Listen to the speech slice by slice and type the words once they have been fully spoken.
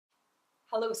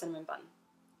Hello Cinnamon Bun.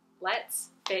 Let's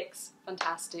fix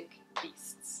Fantastic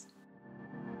Beasts.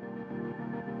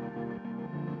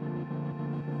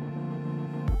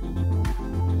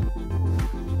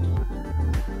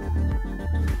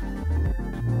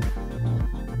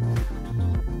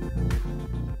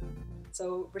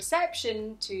 So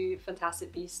reception to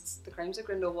Fantastic Beasts: The Crimes of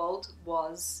Grindelwald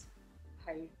was,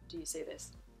 how do you say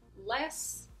this,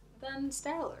 less than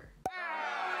stellar.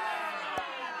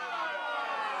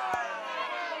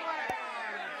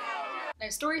 Now,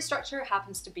 story structure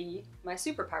happens to be my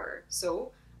superpower,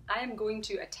 so I am going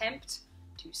to attempt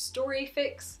to story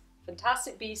fix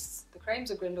Fantastic Beasts: The Crimes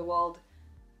of Grindelwald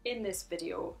in this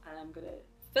video, and I'm gonna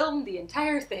film the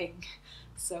entire thing.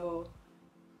 So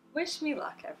wish me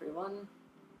luck, everyone.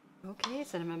 Okay,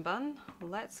 Cinnamon Bun,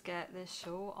 let's get this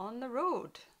show on the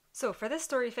road. So for this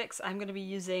story fix, I'm going to be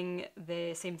using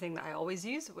the same thing that I always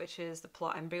use, which is the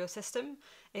plot embryo system.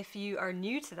 If you are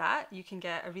new to that, you can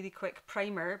get a really quick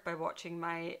primer by watching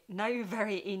my now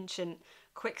very ancient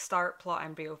quick start plot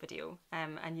embryo video,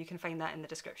 and you can find that in the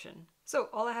description. So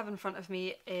all I have in front of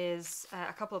me is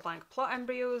a couple of blank plot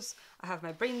embryos. I have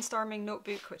my brainstorming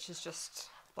notebook, which is just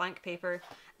blank paper,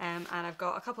 and I've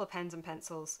got a couple of pens and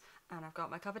pencils, and I've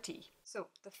got my cup of tea. So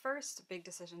the first big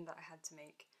decision that I had to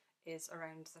make is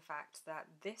around the fact that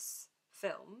this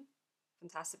film,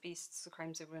 Fantastic Beasts: The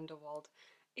Crimes of Grindelwald,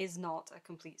 is not a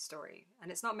complete story,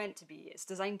 and it's not meant to be. It's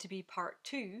designed to be part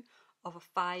 2 of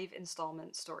a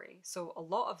 5-installment story. So a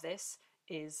lot of this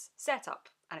is set up,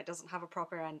 and it doesn't have a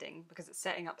proper ending because it's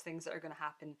setting up things that are going to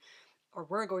happen or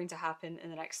were going to happen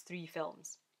in the next 3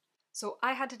 films. So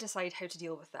I had to decide how to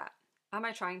deal with that. Am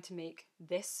I trying to make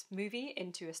this movie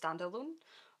into a standalone,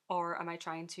 or am I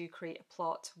trying to create a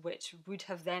plot which would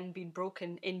have then been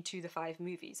broken into the 5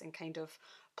 movies and kind of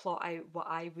plot out what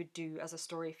I would do as a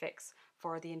story fix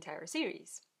for the entire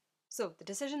series? So the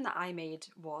decision that I made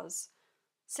was,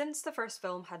 since the first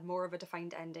film had more of a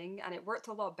defined ending and it worked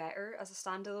a lot better as a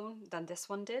standalone than this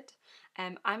one did,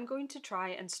 I'm going to try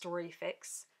and story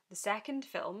fix the second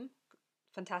film,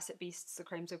 Fantastic Beasts: The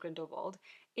Crimes of Grindelwald,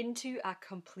 into a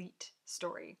complete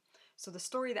story. So the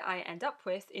story that I end up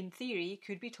with, in theory,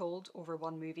 could be told over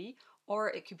 1 movie,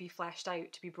 or it could be fleshed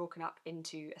out to be broken up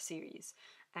into a series.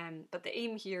 But the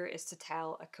aim here is to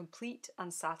tell a complete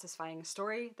and satisfying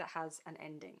story that has an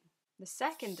ending. The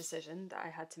second decision that I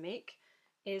had to make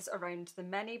is around the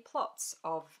many plots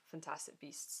of Fantastic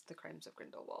Beasts: The Crimes of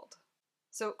Grindelwald.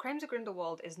 So Crimes of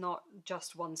Grindelwald is not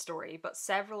just one story, but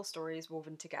several stories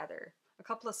woven together, a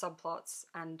couple of subplots,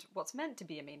 and what's meant to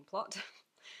be a main plot.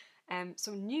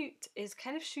 So Newt is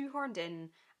kind of shoehorned in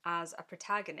as a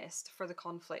protagonist for the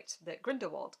conflict that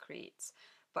Grindelwald creates,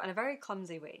 but in a very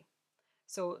clumsy way.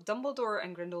 So Dumbledore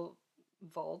and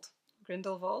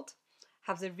Grindelwald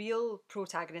have the real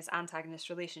protagonist-antagonist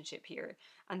relationship here,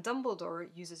 and Dumbledore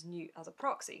uses Newt as a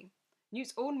proxy.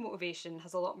 Newt's own motivation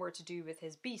has a lot more to do with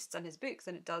his beasts and his books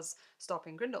than it does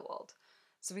stopping Grindelwald.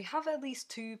 So we have at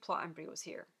least 2 plot embryos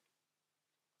here.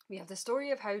 We have the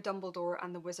story of how Dumbledore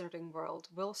and the wizarding world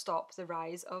will stop the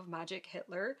rise of magic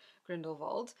Hitler,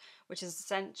 Grindelwald, which is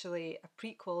essentially a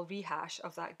prequel rehash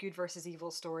of that good versus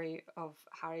evil story of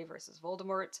Harry versus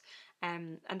Voldemort.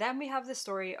 And then we have the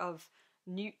story of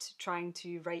Newt trying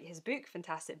to write his book,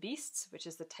 Fantastic Beasts, which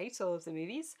is the title of the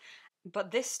movies.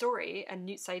 But this story and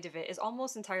Newt's side of it is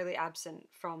almost entirely absent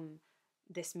from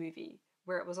this movie,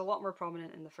 where it was a lot more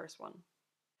prominent in the first one.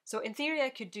 So in theory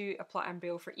I could do a plot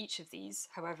embryo for each of these,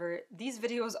 however these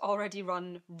videos already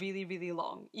run really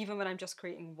long, even when I'm just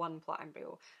creating 1 plot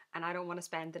embryo, and I don't want to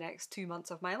spend the next 2 months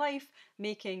of my life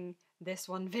making this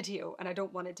 1 video, and I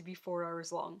don't want it to be 4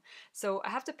 hours long. So I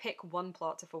have to pick 1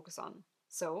 plot to focus on.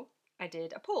 So I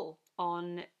did a poll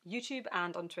on YouTube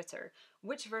and on Twitter.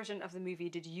 Which version of the movie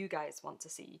did you guys want to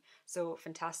see? So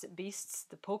Fantastic Beasts,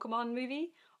 the Pokemon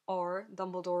movie, or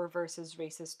Dumbledore versus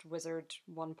Racist Wizard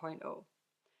 1.0?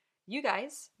 You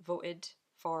guys voted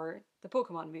for the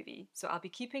Pokemon movie, so I'll be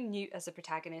keeping Newt as the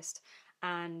protagonist,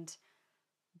 and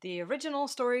the original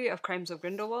story of Crimes of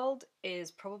Grindelwald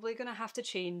is probably going to have to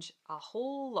change a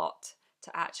whole lot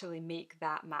to actually make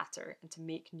that matter and to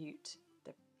make Newt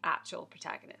the actual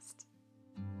protagonist.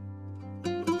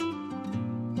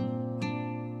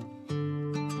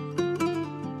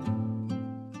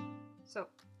 So,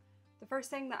 the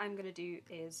first thing that I'm going to do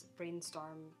is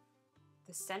brainstorm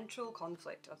the central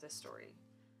conflict of this story,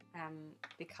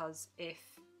 because if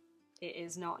it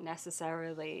is not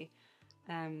necessarily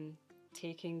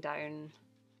taking down,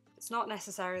 it's not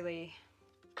necessarily,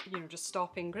 you know, just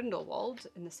stopping Grindelwald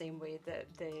in the same way that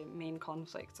the main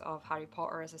conflict of Harry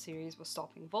Potter as a series was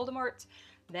stopping Voldemort,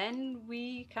 then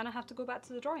we kind of have to go back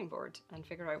to the drawing board and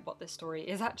figure out what this story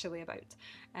is actually about,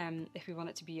 if we want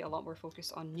it to be a lot more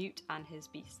focused on Newt and his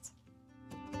beasts.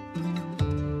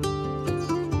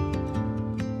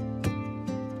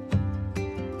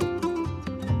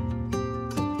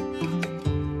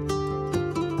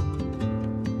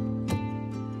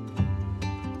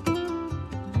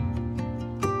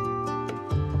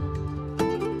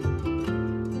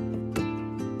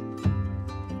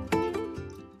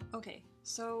 Okay,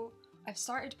 so I've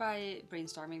started by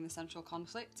brainstorming the central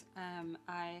conflict.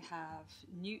 I have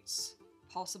Newt's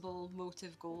possible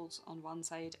motive goals on one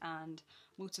side and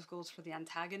motive goals for the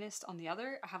antagonist on the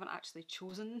other. I haven't actually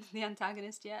chosen the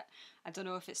antagonist yet. I don't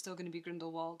know if it's still going to be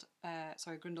Grindelwald,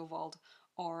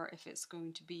 or if it's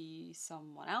going to be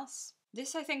someone else.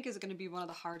 This, I think, is going to be one of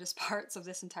the hardest parts of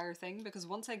this entire thing, because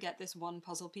once I get this one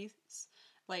puzzle piece,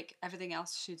 like, everything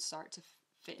else should start to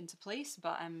fit into place,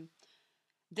 but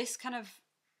this kind of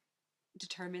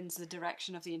determines the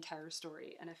direction of the entire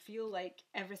story, and I feel like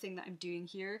everything that I'm doing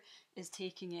here is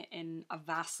taking it in a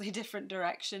vastly different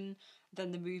direction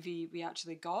than the movie we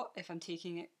actually got if I'm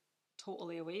taking it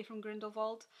totally away from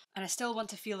Grindelwald. And I still want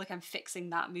to feel like I'm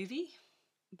fixing that movie,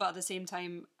 but at the same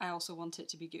time I also want it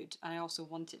to be good, and I also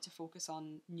want it to focus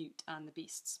on Newt and the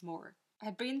beasts more.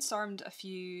 I brainstormed a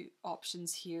few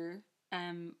options here.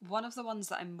 One of the ones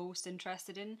that I'm most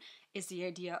interested in is the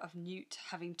idea of Newt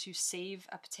having to save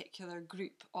a particular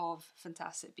group of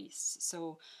fantastic beasts.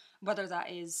 So whether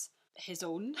that is his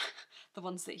own, the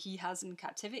ones that he has in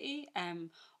captivity,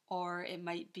 or it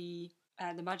might be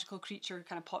the magical creature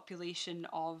kind of population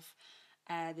of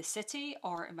the city,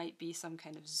 or it might be some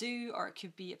kind of zoo, or it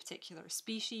could be a particular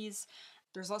species.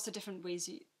 There's lots of different ways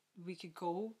we could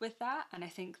go with that, and I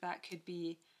think that could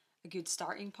be a good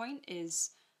starting point,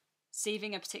 is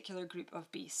saving a particular group of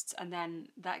beasts, and then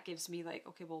that gives me like,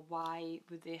 okay, well, why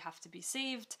would they have to be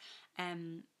saved?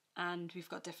 And we've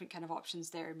got different kind of options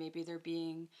there. Maybe they're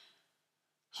being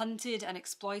hunted and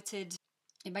exploited.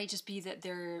 It might just be that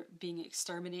they're being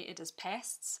exterminated as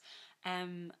pests.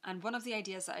 And one of the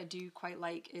ideas that I do quite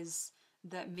like is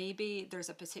that maybe there's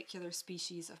a particular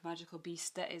species of magical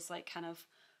beast that is like kind of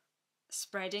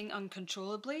spreading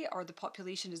uncontrollably, or the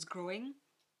population is growing,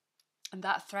 and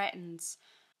that threatens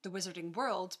the wizarding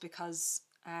world, because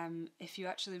if you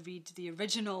actually read the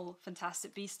original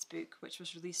Fantastic Beasts book, which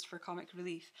was released for Comic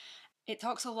Relief, it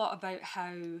talks a lot about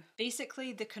how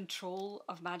basically the control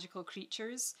of magical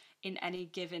creatures in any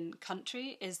given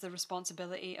country is the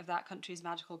responsibility of that country's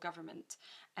magical government.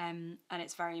 And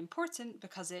it's very important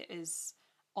because it is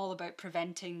all about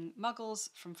preventing muggles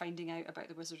from finding out about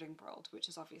the wizarding world, which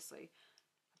is obviously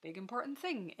a big important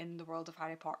thing in the world of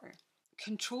Harry Potter.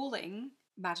 Controlling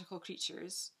magical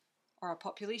creatures, or a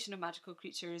population of magical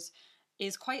creatures,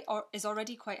 is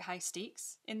already quite high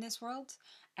stakes in this world.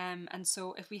 And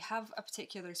so if we have a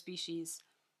particular species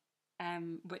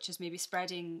which is maybe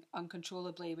spreading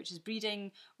uncontrollably, which is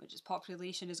breeding, which its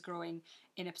population is growing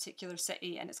in a particular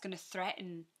city, and it's going to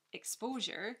threaten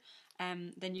exposure,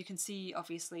 then you can see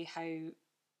obviously how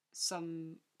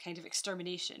some kind of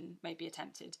extermination might be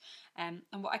attempted. And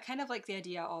what I kind of like the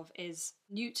idea of is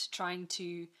Newt trying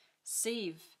to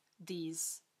save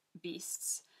these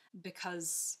beasts,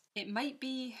 because it might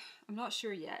be, I'm not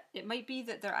sure yet, it might be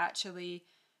that they're actually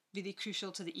really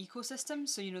crucial to the ecosystem.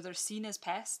 So, you know, they're seen as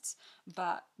pests,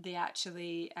 but they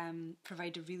actually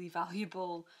provide a really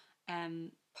valuable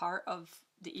part of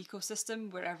the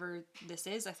ecosystem wherever this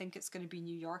is. I think it's going to be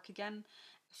New York again,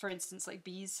 for instance, like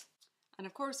bees. And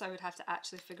of course I would have to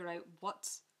actually figure out what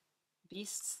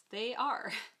beasts they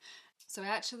are. So I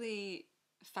actually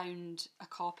found a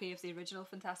copy of the original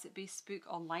Fantastic Beasts book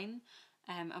online,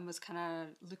 and was kind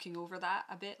of looking over that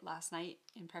a bit last night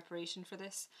in preparation for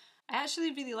this. I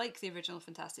actually really like the original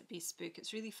Fantastic Beasts book,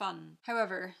 it's really fun.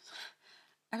 However,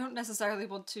 I don't necessarily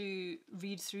want to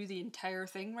read through the entire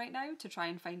thing right now to try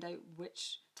and find out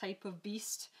which type of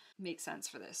beast makes sense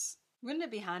for this. Wouldn't it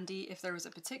be handy if there was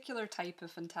a particular type of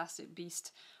fantastic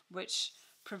beast which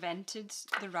prevented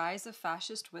the rise of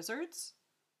fascist wizards?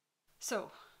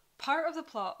 So, part of the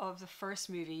plot of the first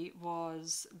movie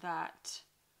was that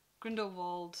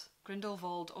Grindelwald,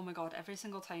 oh my god, every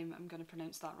single time I'm going to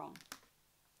pronounce that wrong,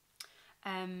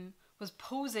 was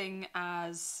posing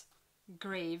as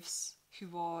Graves, who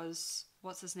was,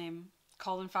 what's his name?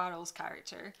 Colin Farrell's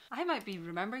character. I might be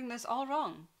remembering this all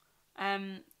wrong.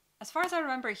 As far as I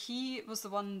remember, he was the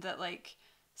one that like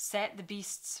set the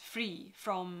beasts free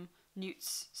from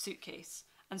Newt's suitcase.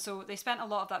 And so they spent a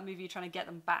lot of that movie trying to get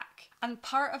them back. And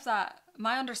part of that,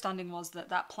 my understanding was that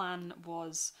that plan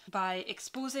was by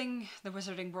exposing the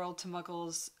wizarding world to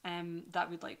muggles, that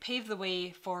would like pave the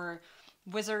way for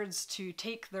wizards to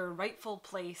take their rightful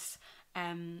place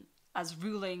as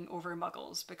ruling over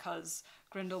muggles, because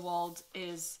Grindelwald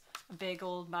is a big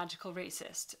old magical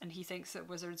racist and he thinks that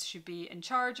wizards should be in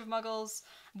charge of muggles.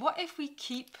 What if we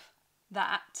keep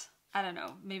that? I don't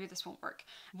know, maybe this won't work.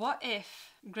 What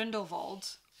if Grindelwald,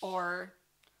 or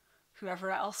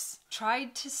whoever else,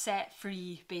 tried to set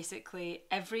free basically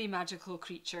every magical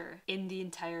creature in the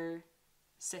entire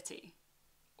city?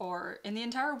 Or in the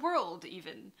entire world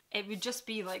even. It would just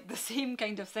be like the same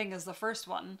kind of thing as the first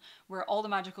one, where all the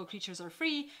magical creatures are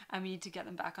free and we need to get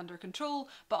them back under control,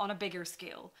 but on a bigger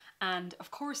scale. And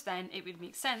of course then it would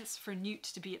make sense for Newt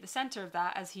to be at the centre of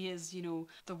that, as he is, you know,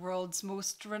 the world's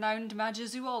most renowned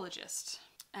magizoologist.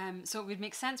 So it would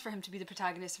make sense for him to be the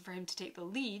protagonist and for him to take the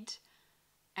lead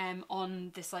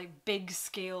on this like big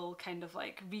scale kind of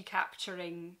like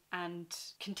recapturing and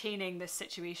containing this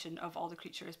situation of all the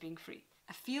creatures being free.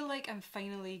 I feel like I'm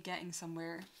finally getting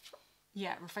somewhere.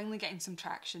 Yeah, we're finally getting some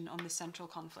traction on this central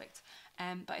conflict.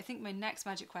 But I think my next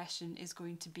magic question is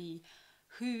going to be,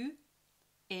 who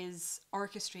is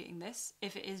orchestrating this,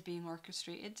 if it is being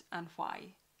orchestrated, and why?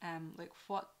 Like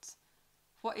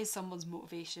what is someone's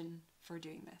motivation for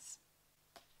doing this?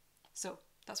 So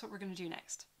that's what we're going to do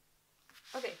next.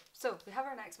 Okay, so we have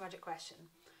our next magic question.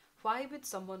 Why would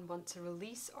someone want to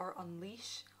release or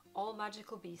unleash all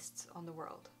magical beasts on the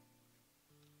world?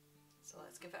 So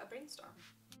let's give it a brainstorm.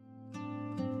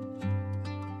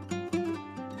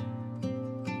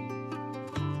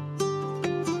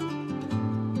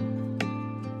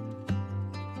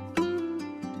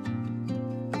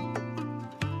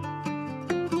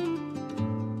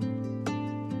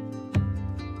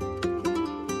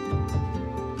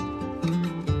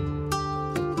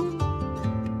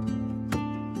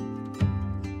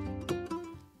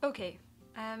 Okay.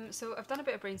 So I've done a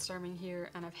bit of brainstorming here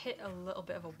and I've hit a little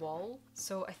bit of a wall.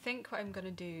 So I think what I'm gonna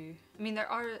do, I mean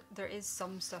there is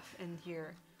some stuff in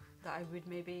here that I would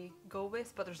maybe go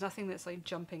with, but there's nothing that's like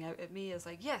jumping out at me as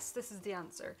like, yes, this is the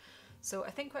answer. So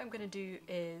I think what I'm gonna do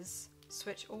is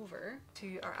switch over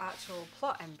to our actual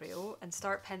plot embryo and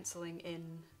start penciling in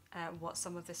what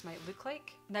some of this might look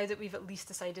like, now that we've at least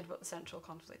decided what the central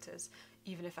conflict is,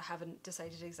 even if I haven't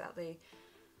decided exactly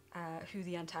who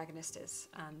the antagonist is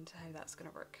and how that's going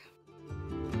to work.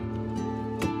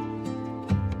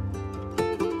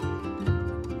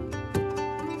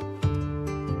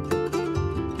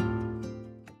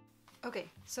 Okay,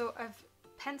 so I've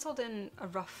penciled in a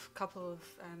rough couple of,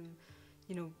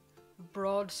 you know,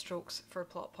 broad strokes for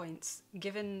plot points,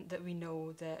 given that we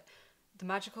know that the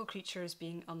magical creatures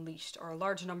being unleashed, or a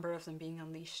large number of them being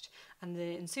unleashed, and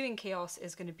the ensuing chaos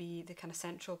is going to be the kind of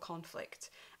central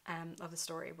conflict of the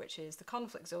story, which is the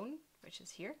conflict zone, which is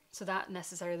here. So that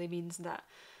necessarily means that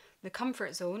the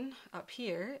comfort zone up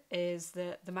here is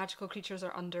that the magical creatures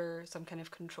are under some kind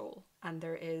of control and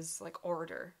there is like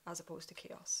order as opposed to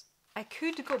chaos. I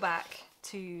could go back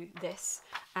to this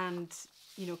and,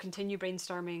 you know, continue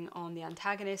brainstorming on the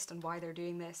antagonist and why they're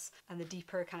doing this and the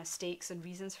deeper kind of stakes and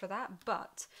reasons for that,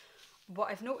 but what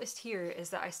I've noticed here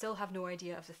is that I still have no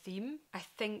idea of the theme. I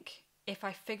think if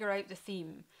I figure out the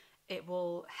theme, it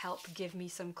will help give me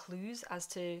some clues as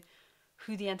to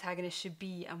who the antagonist should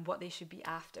be and what they should be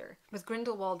after. With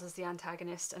Grindelwald as the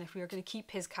antagonist, and if we are going to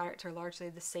keep his character largely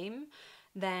the same,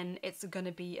 then it's going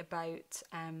to be about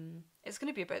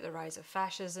the rise of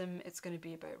fascism, it's going to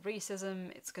be about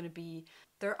racism, it's going to be...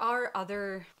 There are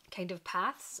other kind of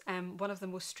paths. One of the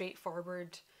most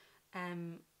straightforward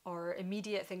or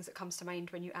immediate things that comes to mind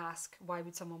when you ask why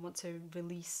would someone want to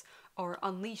release or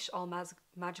unleash all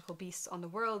magical beasts on the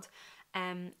world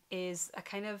is a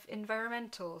kind of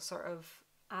environmental sort of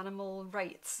animal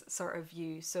rights sort of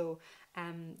view. So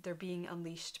they're being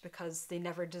unleashed because they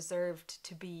never deserved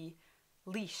to be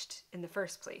leashed in the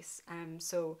first place.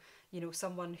 So, you know,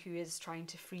 someone who is trying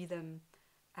to free them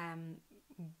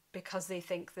because they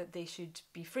think that they should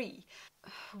be free,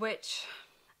 which...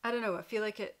 I don't know, I feel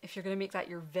like if you're going to make that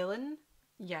your villain,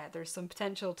 yeah, there's some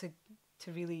potential to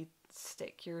really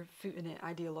stick your foot in it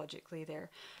ideologically there.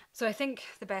 So I think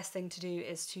the best thing to do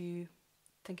is to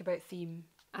think about theme,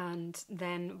 and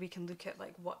then we can look at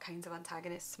like what kinds of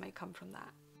antagonists might come from that.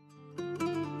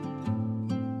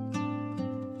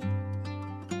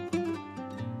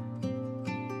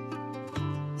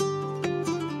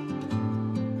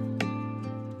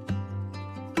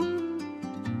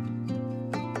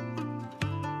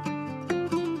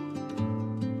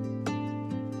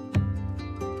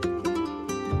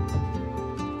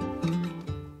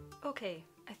 Okay,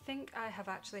 I think I have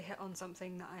actually hit on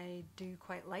something that I do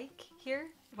quite like here.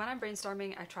 When I'm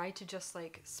brainstorming, I try to just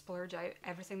like splurge out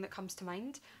everything that comes to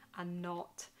mind and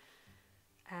not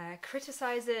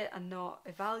criticize it and not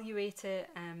evaluate it,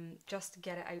 just to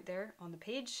get it out there on the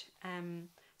page.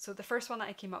 So the first one that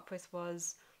I came up with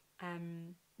was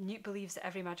Newt believes that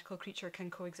every magical creature can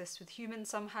coexist with humans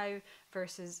somehow,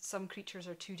 versus some creatures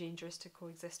are too dangerous to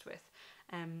coexist with,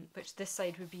 which this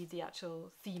side would be the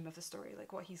actual theme of the story,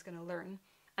 like what he's going to learn.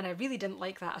 And I really didn't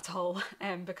like that at all,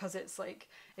 because it's like,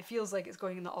 it feels like it's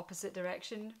going in the opposite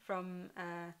direction from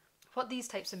what these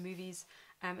types of movies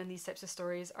and these types of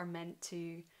stories are meant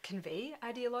to convey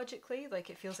ideologically.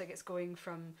 Like, it feels like it's going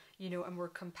from, you know, a more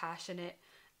compassionate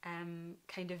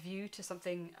kind of view to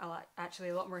something actually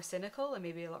a lot more cynical and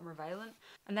maybe a lot more violent.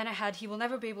 And then I had, he will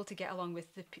never be able to get along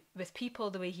with people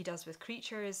the way he does with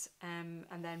creatures, and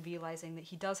then realising that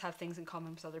he does have things in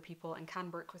common with other people and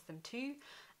can work with them too.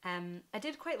 I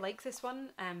did quite like this one,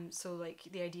 so like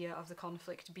the idea of the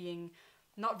conflict being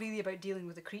not really about dealing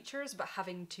with the creatures, but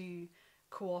having to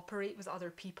cooperate with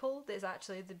other people that is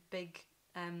actually the big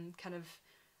kind of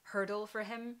hurdle for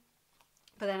him.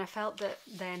 But then I felt that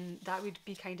then that would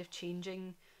be kind of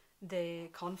changing the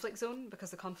conflict zone, because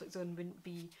the conflict zone wouldn't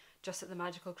be just that the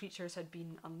magical creatures had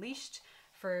been unleashed.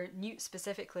 For Newt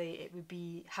specifically, it would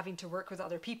be having to work with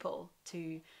other people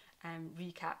to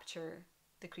recapture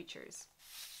the creatures.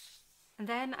 And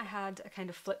then I had a kind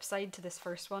of flip side to this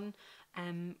first one,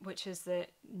 which is that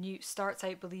Newt starts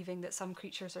out believing that some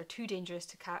creatures are too dangerous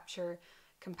to capture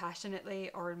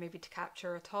compassionately, or maybe to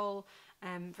capture at all,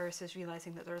 versus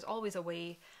realising that there's always a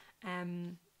way.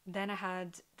 Then I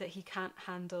had that he can't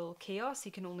handle chaos, he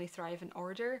can only thrive in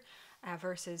order,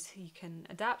 versus he can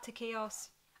adapt to chaos.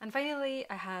 And finally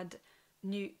I had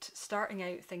Newt starting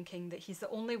out thinking that he's the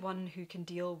only one who can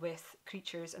deal with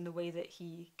creatures in the way that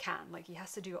he can, like he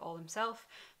has to do it all himself,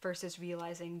 versus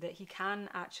realising that he can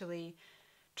actually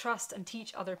trust and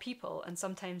teach other people, and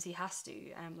sometimes he has to,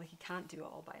 like he can't do it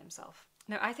all by himself.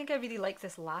 Now I think I really like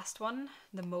this last one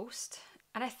the most,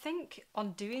 and I think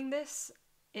on doing this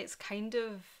it's kind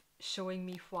of showing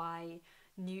me why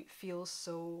Newt feels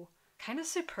so kind of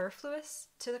superfluous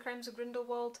to the Crimes of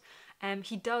Grindelwald.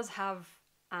 He does have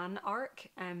an arc,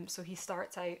 so he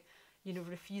starts out, you know,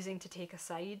 refusing to take a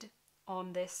side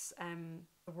on this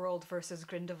world versus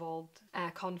Grindelwald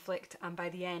conflict, and by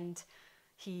the end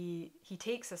he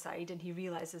takes a side and he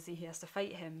realises that he has to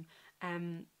fight him.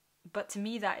 But to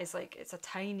me that is like, it's a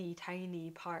tiny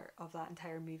part of that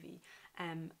entire movie,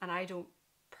 and I don't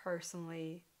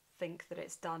personally think that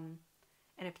it's done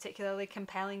in a particularly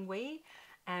compelling way.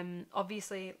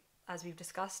 Obviously, as we've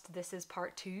discussed, this is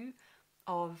part 2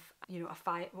 of, you know,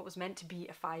 what was meant to be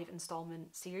a 5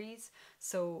 installment series,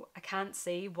 so I can't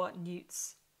say what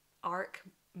Newt's arc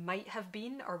might have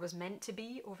been or was meant to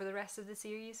be over the rest of the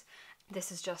series.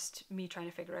 This is just me trying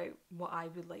to figure out what I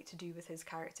would like to do with his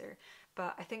character,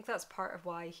 but I think that's part of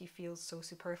why he feels so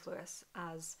superfluous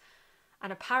as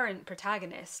an apparent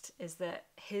protagonist, is that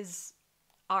his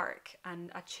arc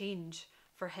and a change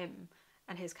for him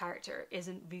and his character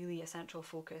isn't really a central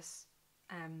focus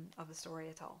of the story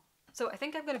at all. So I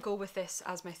think I'm going to go with this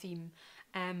as my theme,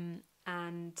 and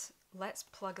let's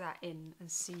plug that in and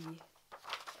see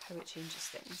how it changes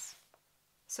things.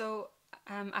 So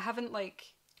I haven't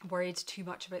like worried too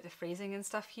much about the phrasing and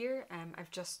stuff here.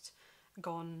 I've just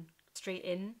gone straight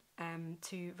in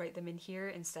to write them in here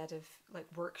instead of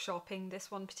like workshopping this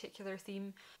one particular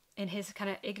theme. In his kind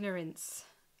of ignorance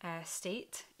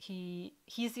state,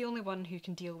 he's the only one who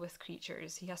can deal with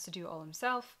creatures. He has to do it all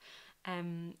himself.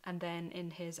 And then in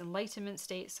his enlightenment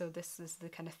state, so this is the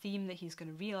kind of theme that he's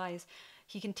going to realise,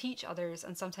 he can teach others,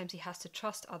 and sometimes he has to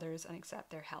trust others and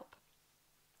accept their help.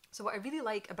 So what I really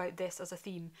like about this as a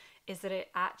theme is that it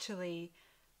actually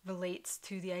relates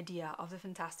to the idea of the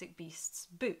Fantastic Beasts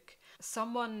book.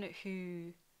 Someone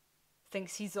who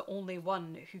thinks he's the only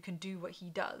one who can do what he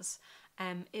does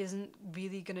isn't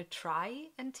really going to try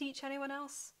and teach anyone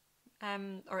else,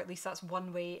 or at least that's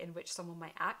one way in which someone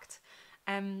might act.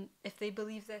 If they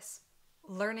believe this,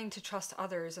 learning to trust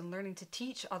others and learning to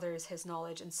teach others his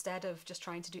knowledge instead of just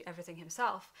trying to do everything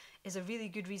himself is a really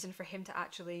good reason for him to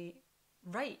actually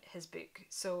write his book.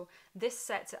 So this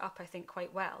sets it up, I think,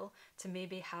 quite well to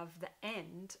maybe have the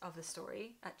end of the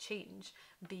story at Change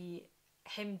be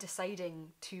him deciding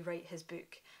to write his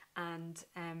book and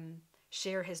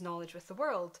share his knowledge with the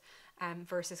world,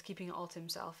 versus keeping it all to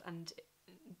himself and,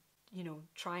 you know,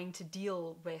 trying to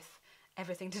deal with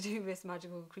everything to do with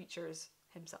magical creatures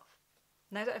himself.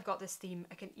 Now that I've got this theme,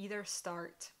 I can either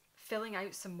start filling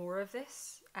out some more of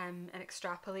this and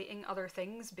extrapolating other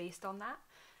things based on that,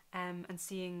 and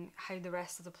seeing how the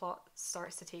rest of the plot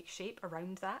starts to take shape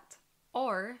around that.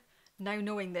 Or, now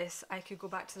knowing this, I could go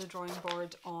back to the drawing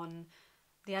board on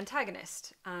the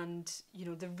antagonist and, you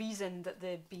know, the reason that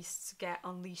the beasts get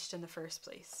unleashed in the first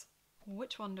place.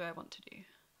 Which one do I want to do?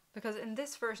 Because in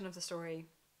this version of the story,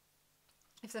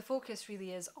 if the focus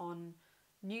really is on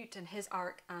Newt and his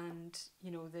arc and,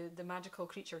 you know, the magical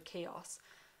creature chaos,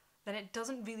 then it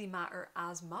doesn't really matter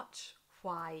as much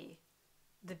why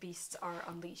the beasts are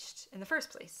unleashed in the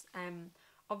first place.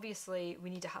 Obviously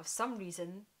we need to have some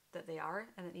reason that they are,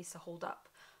 and it needs to hold up,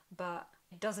 but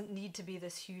it doesn't need to be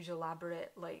this huge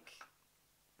elaborate like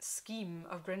scheme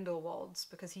of Grindelwald's,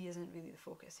 because he isn't really the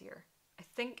focus here. I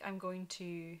think I'm going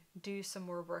to do some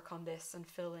more work on this and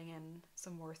filling in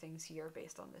some more things here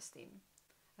based on this theme,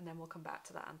 and then we'll come back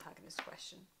to that antagonist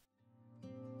question.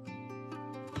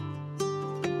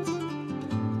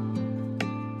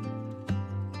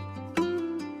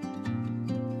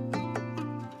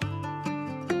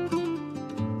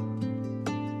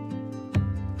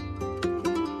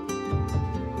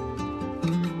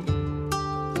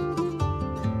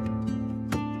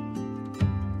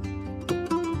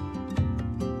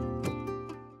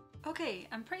 Okay,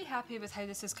 I'm pretty happy with how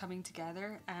this is coming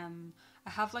together. I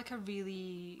have like a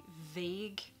really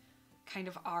vague kind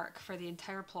of arc for the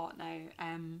entire plot now.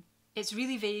 It's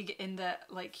really vague in that,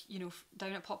 like, you know,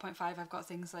 down at plot point 5 I've got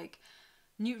things like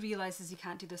Newt realises he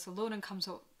can't do this alone and comes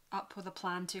up with a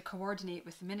plan to coordinate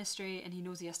with the Ministry, and he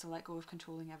knows he has to let go of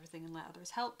controlling everything and let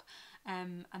others help.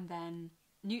 And then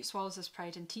Newt swallows his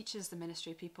pride and teaches the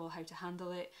Ministry people how to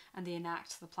handle it, and they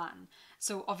enact the plan.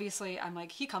 So obviously I'm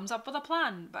like, he comes up with a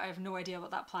plan, but I have no idea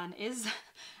what that plan is.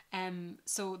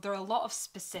 So there are a lot of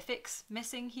specifics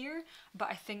missing here, but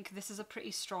I think this is a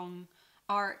pretty strong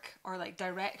arc or like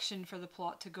direction for the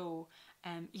plot to go,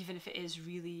 even if it is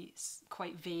really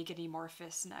quite vague and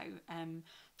amorphous now.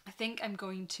 I think I'm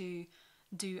going to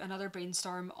do another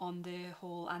brainstorm on the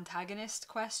whole antagonist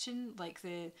question, like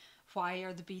the why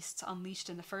are the beasts unleashed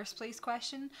in the first place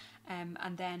question,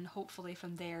 and then hopefully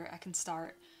from there I can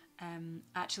start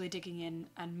actually digging in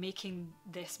and making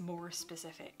this more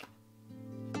specific.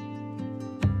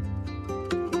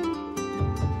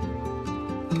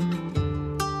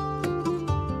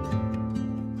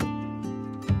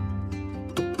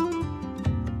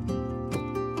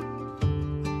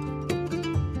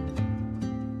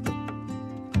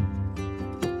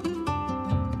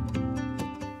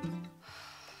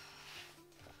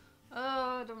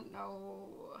 I don't know.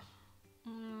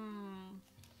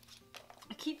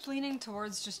 I keep leaning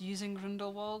towards just using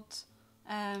Grindelwald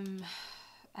and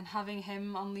having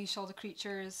him unleash all the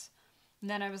creatures, and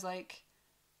then I was like,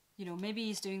 you know, maybe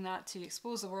he's doing that to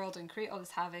expose the world and create all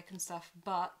this havoc and stuff,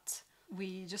 but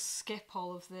we just skip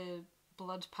all of the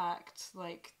blood-packed,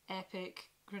 like, epic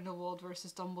Grindelwald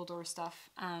versus Dumbledore stuff,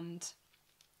 and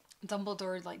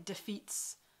Dumbledore, like,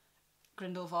 defeats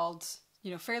Grindelwald,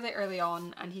 you know, fairly early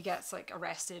on, and he gets like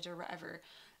arrested or whatever,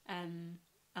 and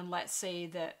let's say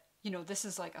that, you know, this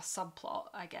is like a subplot,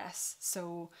 I guess,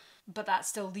 so, but that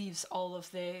still leaves all of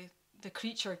the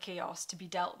creature chaos to be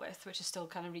dealt with, which is still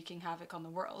kind of wreaking havoc on the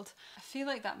world. I feel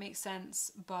like that makes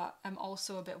sense, but I'm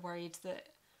also a bit worried that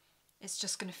it's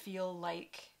just going to feel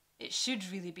like it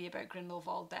should really be about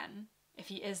Grindelwald then, if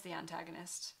he is the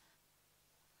antagonist.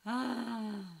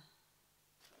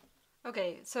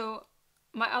 Okay, so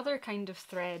my other kind of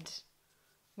thread,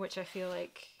 which I feel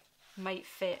like might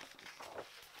fit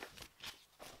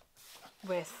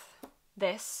with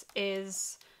this,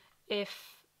 is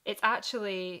if it's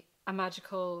actually a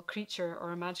magical creature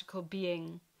or a magical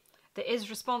being that is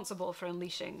responsible for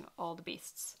unleashing all the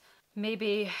beasts.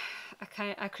 Maybe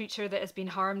a creature that has been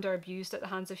harmed or abused at the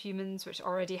hands of humans, which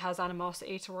already has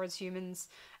animosity towards humans,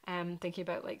 thinking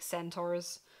about like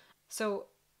centaurs. So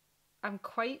I'm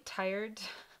quite tired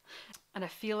and I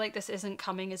feel like this isn't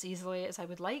coming as easily as I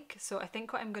would like, so I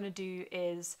think what I'm going to do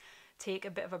is take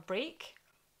a bit of a break,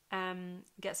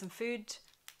 get some food.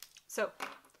 So,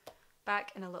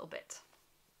 back in a little bit.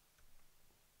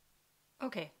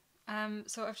 Okay,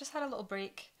 so I've just had a little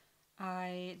break.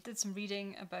 I did some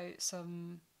reading about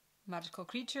some magical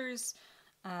creatures,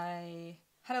 I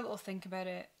had a little think about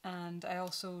it, and I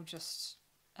also just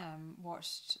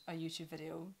watched a YouTube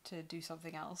video to do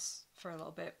something else for a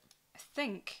little bit. I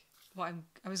think I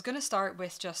was going to start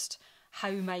with just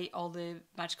how might all the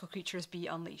magical creatures be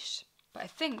unleashed, but I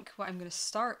think what I'm going to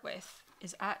start with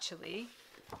is actually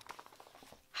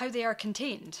how they are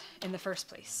contained in the first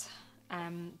place,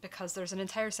 because there's an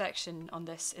entire section on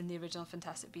this in the original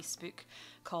Fantastic Beasts book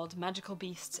called Magical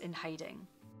Beasts in Hiding.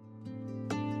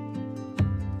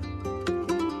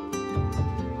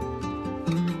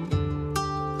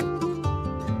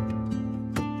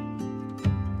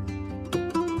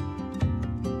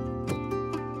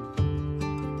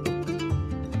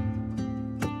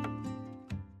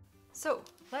 So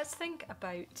let's think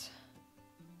about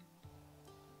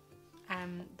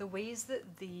the ways that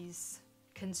these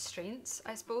constraints,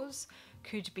 I suppose,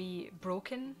 could be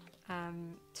broken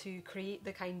to create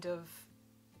the kind of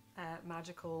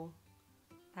magical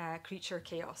creature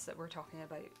chaos that we're talking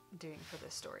about doing for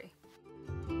this story.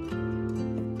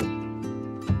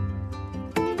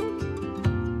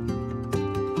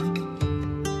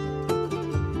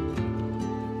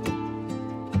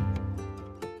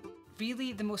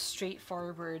 Really, the most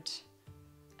straightforward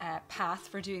path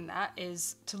for doing that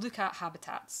is to look at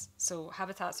habitats. So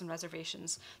habitats and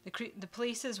reservations, the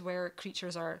places where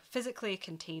creatures are physically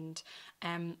contained,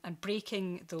 and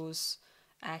breaking those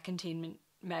containment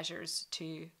measures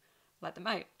to let them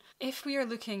out. If we are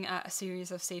looking at a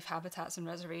series of safe habitats and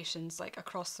reservations like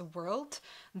across the world,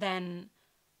 then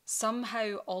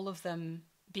somehow all of them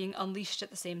being unleashed at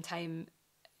the same time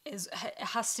it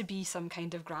has to be some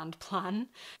kind of grand plan,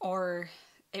 or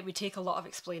it would take a lot of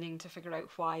explaining to figure out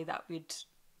why that would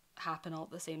happen all at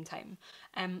the same time.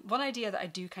 One idea that I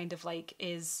do kind of like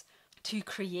is to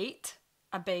create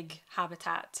a big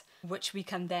habitat which we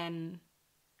can then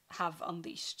have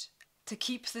unleashed, to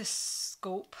keep the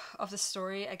scope of the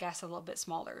story, I guess, a little bit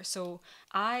smaller. So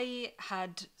I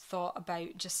had thought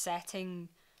about just setting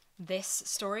this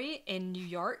story in New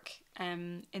York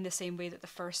in the same way that the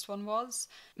first one was.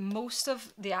 Most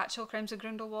of the actual Crimes of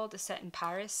Grindelwald is set in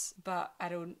Paris, but I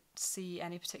don't see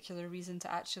any particular reason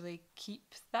to actually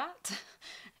keep that.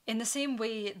 In the same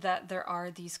way that there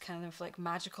are these kind of like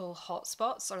magical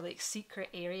hotspots or like secret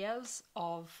areas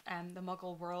of the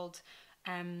Muggle world,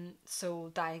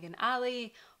 so Diagon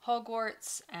Alley,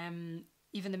 Hogwarts,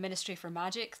 even the Ministry for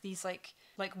Magic, these like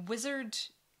wizard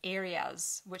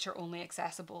areas which are only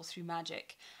accessible through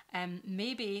magic.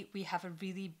 Maybe we have a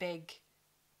really big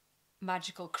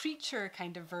magical creature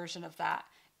kind of version of that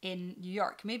in New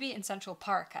York, maybe in Central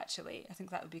Park actually. I think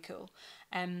that would be cool.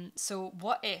 So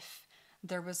what if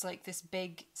there was like this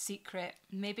big secret,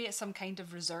 maybe it's some kind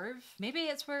of reserve, maybe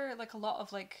it's where like a lot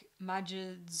of like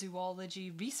zoology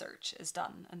research is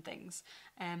done and things,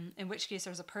 in which case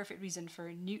there's a perfect reason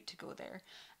for Newt to go there,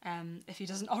 if he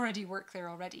doesn't already work there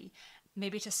already.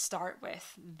 Maybe to start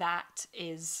with, that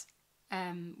is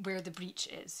where the breach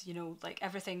is, you know, like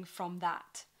everything from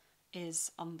that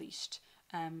is unleashed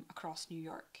across New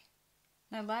York.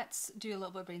 Now let's do a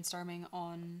little bit of brainstorming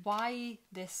on why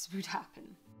this would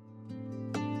happen.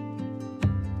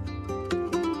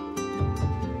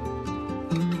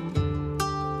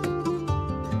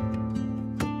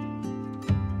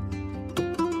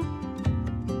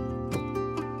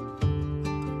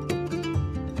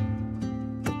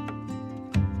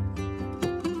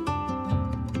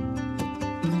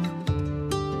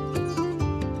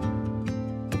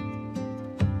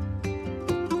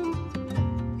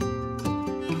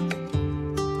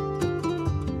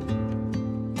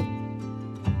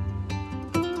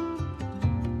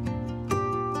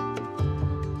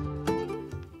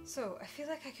 So I feel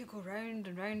like I could go round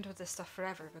and round with this stuff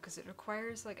forever because it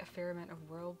requires like a fair amount of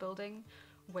world building,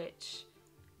 which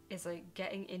is like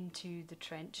getting into the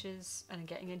trenches and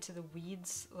getting into the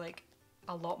weeds like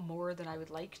a lot more than I would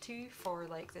like to for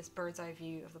like this bird's eye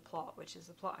view of the plot, which is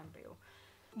the plot embryo.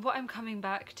 What I'm coming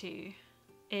back to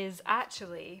is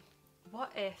actually,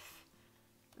 what if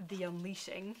the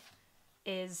unleashing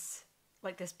is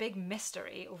like this big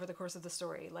mystery over the course of the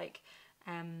story? Like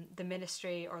the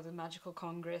Ministry or the Magical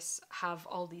Congress have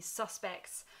all these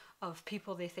suspects of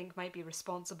people they think might be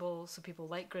responsible, so people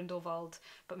like Grindelwald,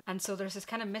 and so there's this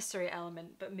kind of mystery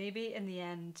element, but maybe in the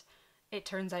end it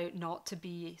turns out not to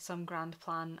be some grand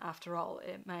plan after all.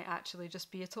 It might actually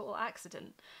just be a total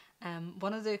accident.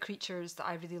 One of the creatures that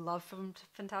I really love from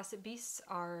Fantastic Beasts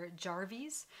are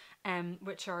Jarvies,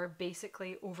 which are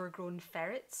basically overgrown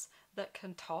ferrets that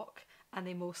can talk, and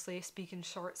they mostly speak in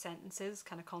short sentences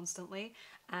kind of constantly,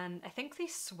 and I think they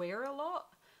swear a lot.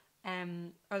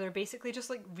 Or they're basically just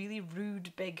like really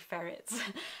rude big ferrets.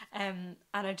 And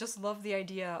I just love the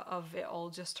idea of it all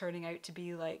just turning out to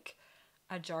be like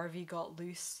a Jarvie got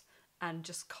loose and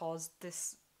just caused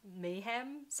this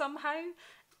mayhem somehow.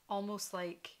 Almost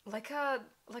like a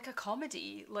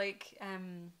comedy. Like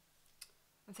I'm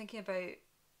thinking about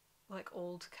like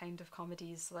old kind of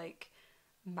comedies like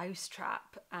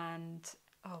Mousetrap and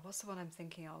what's the one I'm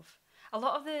thinking of? A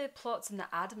lot of the plots in the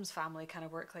Addams Family kind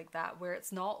of work like that, where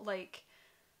it's not like,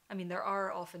 I mean, there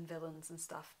are often villains and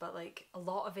stuff, but like a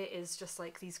lot of it is just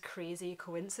like these crazy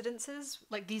coincidences,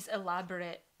 like these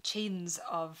elaborate chains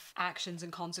of actions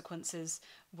and consequences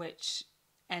which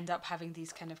end up having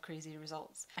these kind of crazy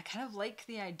results. I kind of like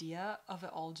the idea of it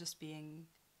all just being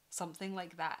something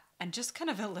like that and just kind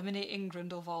of eliminating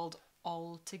Grindelwald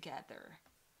altogether.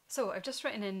 So I've just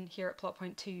written in here at plot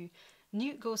point 2,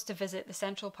 Newt goes to visit the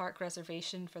Central Park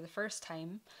Reservation for the first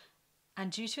time, and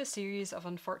due to a series of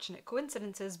unfortunate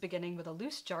coincidences beginning with a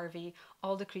loose Jarvey,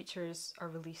 all the creatures are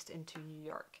released into New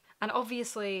York. And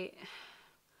obviously,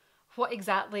 what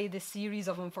exactly the series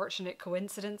of unfortunate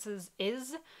coincidences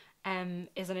is an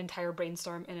entire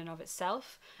brainstorm in and of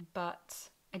itself, but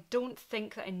I don't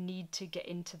think that I need to get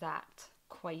into that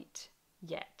quite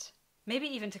yet. Maybe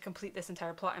even to complete this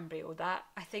entire plot embryo, that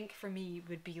I think for me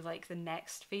would be like the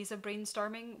next phase of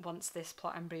brainstorming once this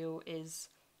plot embryo is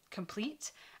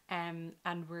complete, and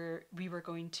we were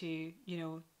going to, you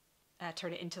know,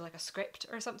 turn it into like a script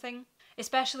or something.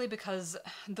 Especially because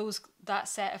that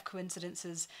set of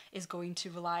coincidences is going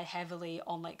to rely heavily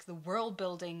on like the world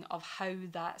building of how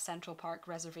that Central Park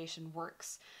Reservation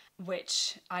works,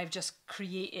 which I've just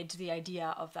created the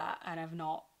idea of that and I've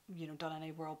not, you know, done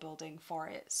any world building for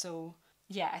it. So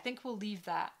yeah, I think we'll leave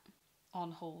that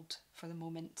on hold for the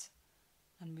moment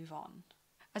and move on.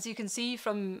 As you can see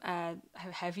from how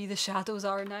heavy the shadows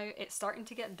are now, it's starting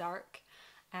to get dark.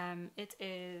 It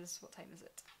is, what time is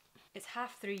it? It's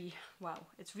 3:30. Wow,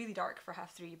 it's really dark for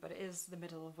 3:30, but it is the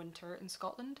middle of winter in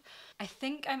Scotland. I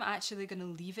think I'm actually going to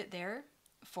leave it there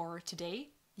for today.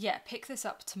 Yeah, pick this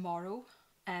up tomorrow.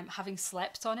 Having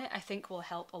slept on it, I think will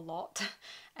help a lot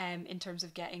in terms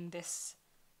of getting this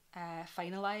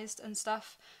finalised and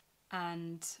stuff.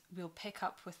 And we'll pick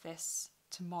up with this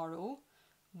tomorrow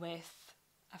with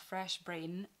a fresh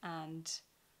brain and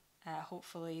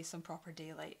hopefully some proper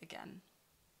daylight again.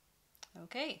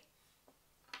 Okay.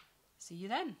 See you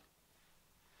then.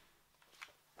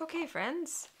 Okay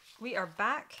friends, we are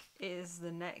back. It is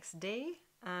the next day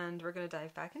and we're going to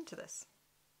dive back into this.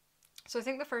 So I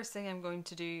think the first thing I'm going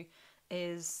to do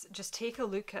is just take a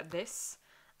look at this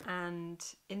and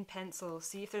in pencil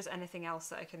see if there's anything else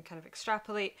that I can kind of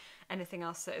extrapolate, anything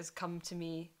else that has come to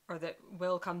me or that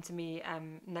will come to me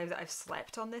now that I've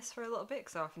slept on this for a little bit,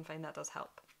 because I often find that does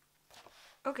help.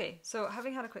 Okay, so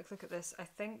having had a quick look at this, I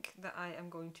think that I am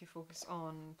going to focus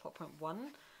on plot point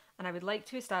 1, and I would like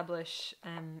to establish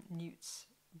Newt's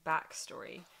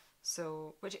backstory,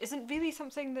 so which isn't really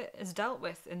something that is dealt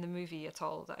with in the movie at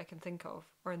all that I can think of,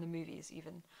 or in the movies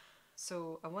even.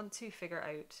 So I want to figure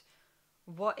out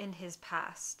what in his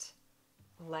past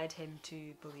led him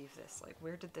to believe this, like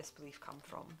where did this belief come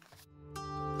from?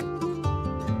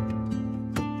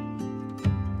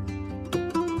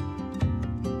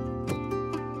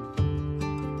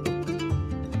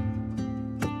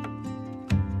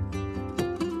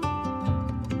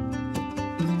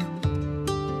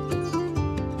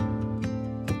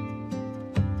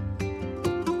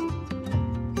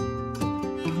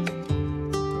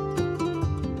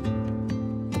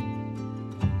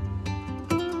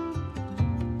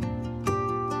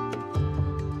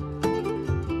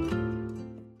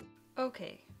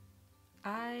 Okay,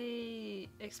 I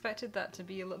expected that to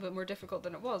be a little bit more difficult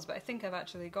than it was, but I think I've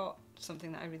actually got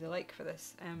something that I really like for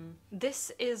this.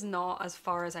 This is not, as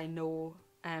far as I know,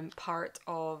 part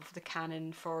of the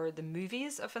canon for the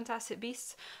movies of Fantastic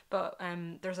Beasts, but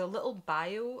there's a little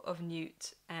bio of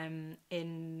Newt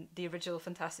in the original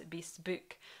Fantastic Beasts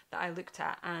book that I looked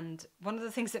at, and one of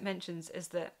the things it mentions is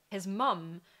that his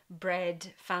mum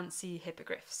bred fancy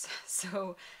hippogriffs.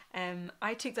 So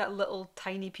I took that little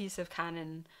tiny piece of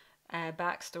canon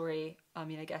backstory, I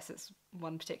mean I guess it's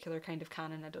one particular kind of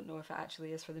canon, I don't know if it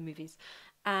actually is for the movies,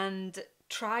 and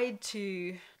tried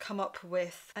to come up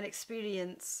with an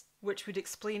experience which would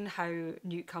explain how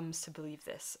Newt comes to believe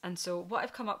this. And so what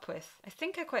I've come up with, I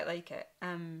think I quite like it.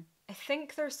 I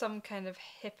think there's some kind of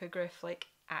hippogriff like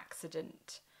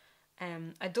accident.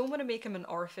 I don't want to make him an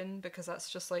orphan because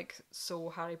that's just like so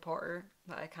Harry Potter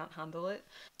that I can't handle it.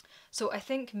 So I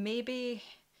think maybe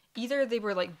either they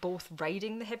were like both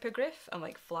riding the hippogriff and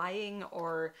like flying,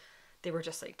 or they were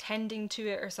just like tending to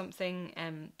it or something.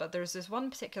 But there's this one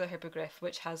particular hippogriff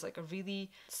which has like a really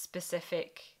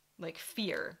specific like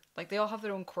fear. Like they all have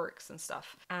their own quirks and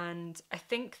stuff. And I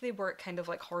think they work kind of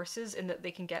like horses in that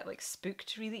they can get like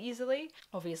spooked really easily.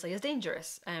 Obviously is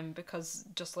dangerous because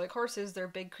just like horses, they're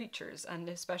big creatures, and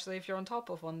especially if you're on top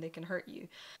of one, they can hurt you.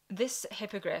 This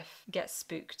hippogriff gets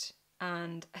spooked,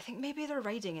 and I think maybe they're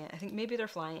riding it. I think maybe they're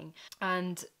flying.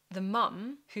 And the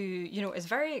mum, who, you know, is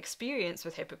very experienced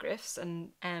with hippogriffs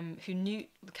and who Newt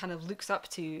kind of looks up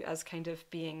to as kind of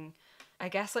being, I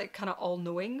guess, like kind of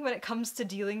all-knowing when it comes to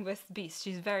dealing with beasts.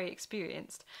 She's very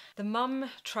experienced. The mum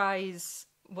tries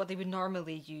what they would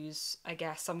normally use, I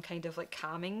guess, some kind of like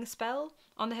calming spell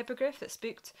on the hippogriff that's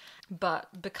spooked.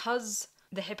 But because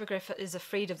the hippogriff is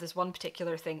afraid of this one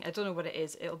particular thing. I don't know what it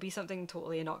is. It'll be something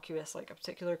totally innocuous, like a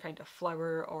particular kind of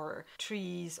flower or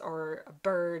trees or a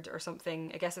bird or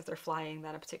something. I guess if they're flying,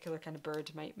 then a particular kind of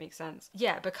bird might make sense.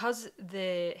 Yeah, because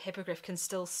the hippogriff can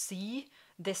still see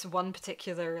this one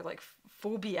particular like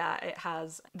phobia it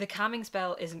has, the calming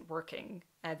spell isn't working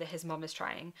that his mum is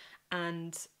trying,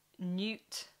 and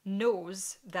Newt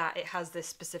knows that it has this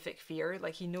specific fear.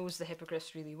 Like, he knows the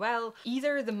hippogriffs really well.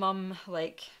 Either the mum,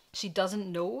 like, she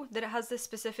doesn't know that it has this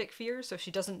specific fear, so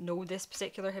she doesn't know this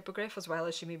particular hippogriff as well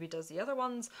as she maybe does the other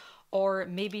ones, or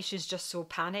maybe she's just so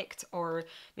panicked, or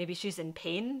maybe she's in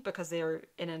pain because they're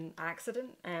in an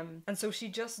accident, and so she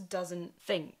just doesn't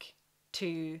think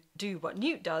to do what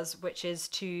Newt does, which is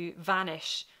to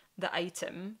vanish the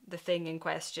item, the thing in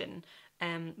question,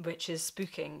 which is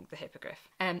spooking the hippogriff.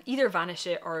 Either vanish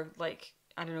it or, like,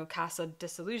 I don't know, cast a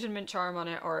disillusionment charm on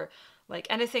it, or like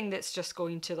anything that's just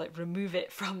going to like remove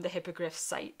it from the hippogriff's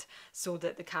sight so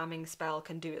that the calming spell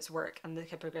can do its work and the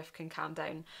hippogriff can calm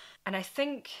down. And I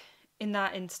think in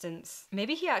that instance,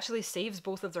 maybe he actually saves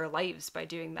both of their lives by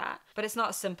doing that. But it's not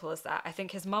as simple as that. I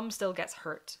think his mum still gets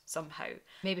hurt somehow.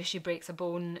 Maybe she breaks a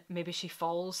bone, maybe she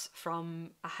falls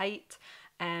from a height,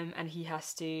 and he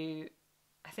has to...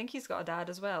 I think he's got a dad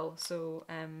as well, so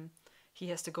he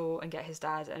has to go and get his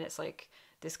dad, and it's like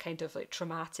this kind of like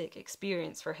traumatic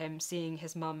experience for him, seeing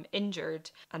his mum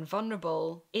injured and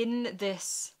vulnerable in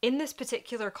this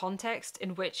particular context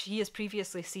in which he has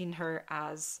previously seen her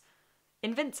as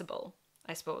invincible,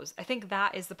 I suppose. I think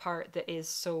that is the part that is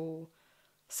so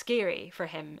scary for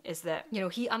him, is that, you know,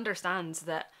 he understands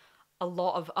that a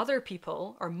lot of other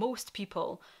people, or most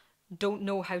people, don't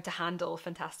know how to handle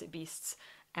fantastic beasts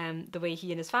the way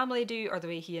he and his family do, or the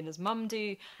way he and his mum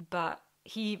do, but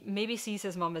he maybe sees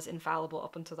his mum as infallible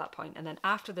up until that point, and then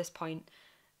after this point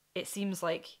it seems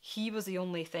like he was the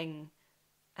only thing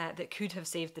that could have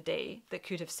saved the day, that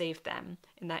could have saved them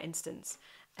in that instance,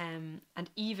 and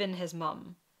even his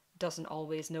mum doesn't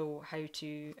always know how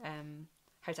to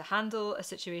handle a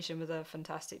situation with a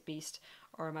fantastic beast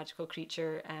or a magical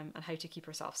creature, and how to keep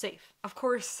herself safe. Of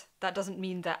course, that doesn't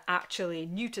mean that actually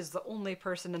Newt is the only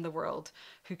person in the world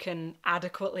who can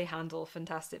adequately handle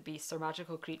fantastic beasts or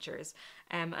magical creatures,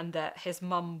 and that his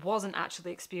mum wasn't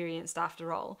actually experienced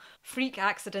after all. Freak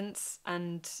accidents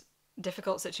and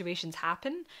difficult situations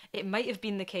happen. It might have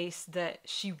been the case that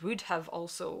she would have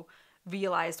also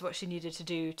realised what she needed to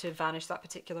do to vanish that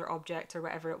particular object or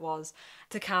whatever it was,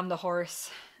 to calm the horse,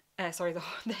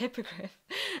 the hippogriff,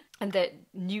 and that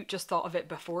Newt just thought of it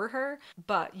before her.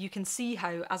 But you can see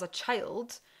how, as a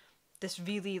child, this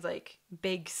really like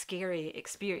big scary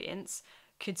experience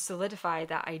could solidify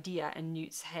that idea in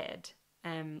Newt's head.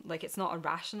 Like, it's not a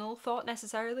rational thought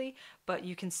necessarily, but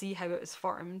you can see how it was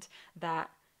formed, that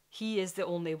he is the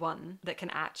only one that can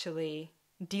actually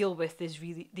deal with these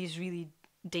really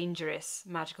dangerous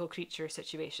magical creature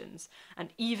situations. And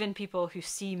even people who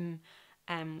seem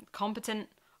competent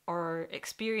or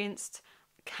experienced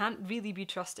can't really be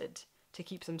trusted to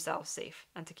keep themselves safe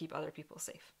and to keep other people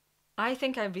safe. I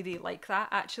think I really like that,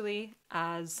 actually,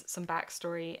 as some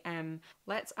backstory.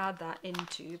 Let's add that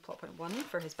into plot point 1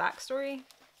 for his backstory.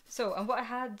 So, and what I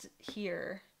had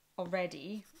here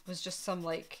already was just some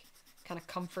like kind of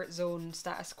comfort zone,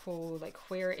 status quo, like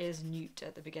where is Newt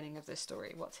at the beginning of this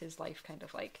story? What's his life kind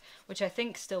of like? Which I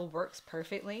think still works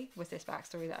perfectly with this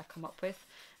backstory that I've come up with.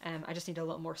 I just need a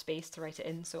little more space to write it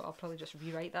in, so I'll probably just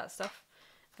rewrite that stuff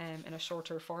in a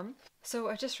shorter form. So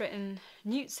I've just written,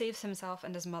 Newt saves himself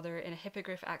and his mother in a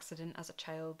hippogriff accident as a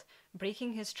child,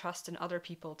 breaking his trust in other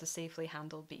people to safely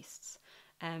handle beasts.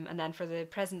 And then for the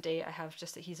present day, I have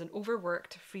just that he's an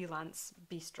overworked freelance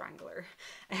beast wrangler.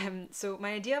 So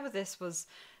my idea with this was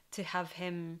to have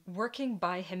him working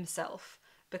by himself,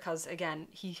 because again,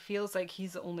 he feels like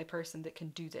he's the only person that can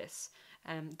do this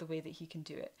the way that he can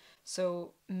do it.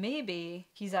 So maybe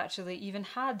he's actually even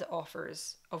had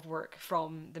offers of work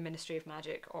from the Ministry of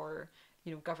Magic, or,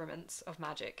 you know, governments of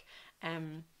magic,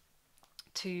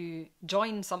 to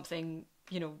join something,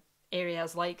 you know,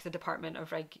 areas like the Department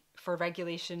of for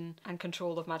Regulation and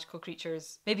Control of Magical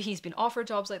Creatures. Maybe he's been offered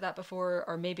jobs like that before,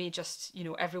 or maybe just, you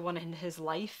know, everyone in his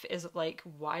life is like,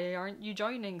 why aren't you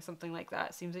joining something like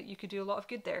that? It seems like you could do a lot of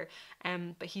good there.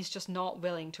 But he's just not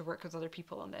willing to work with other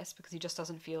people on this because he just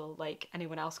doesn't feel like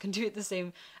anyone else can do it the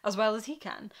same as well as he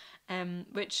can.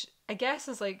 Which I guess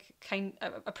is like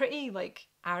a pretty like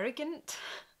arrogant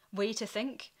way to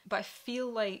think, but I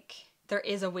feel like there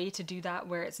is a way to do that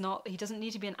where it's not, he doesn't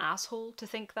need to be an asshole to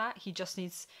think that. He just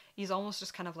needs, he's almost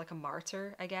just kind of like a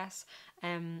martyr, I guess.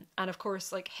 And of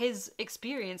course, like, his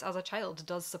experience as a child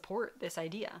does support this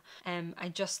idea. I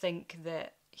just think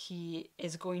that he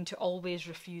is going to always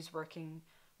refuse working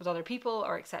with other people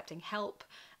or accepting help,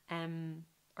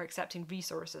 or accepting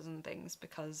resources and things,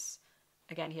 because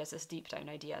again he has this deep down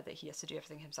idea that he has to do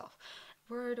everything himself.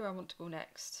 Where do I want to go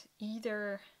next?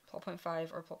 Either plot point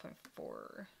 5 or plot point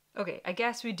 4. Okay, I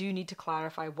guess we do need to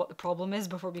clarify what the problem is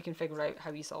before we can figure out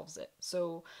how he solves it.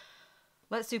 So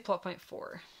let's do plot point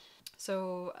 4.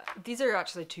 So these are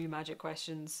actually 2 magic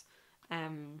questions,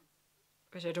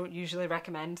 which I don't usually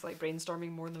recommend, like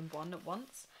brainstorming more than one at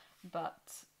once, but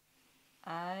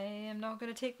I am not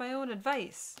going to take my own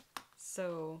advice,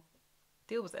 so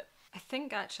deal with it. I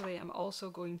think actually I'm also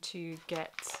going to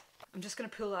I'm just going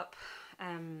to pull up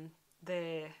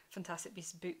the Fantastic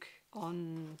Beasts book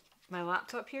on my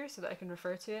laptop here so that I can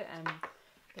refer to it,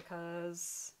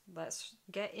 because let's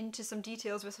get into some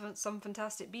details with some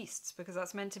Fantastic Beasts, because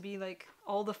that's meant to be like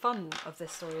all the fun of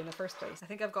this story in the first place. I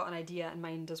think I've got an idea in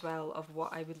mind as well of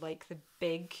what I would like the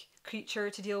big creature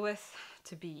to deal with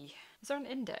to be. Is there an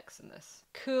index in this?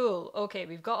 Cool, okay,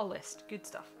 we've got a list. Good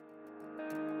stuff.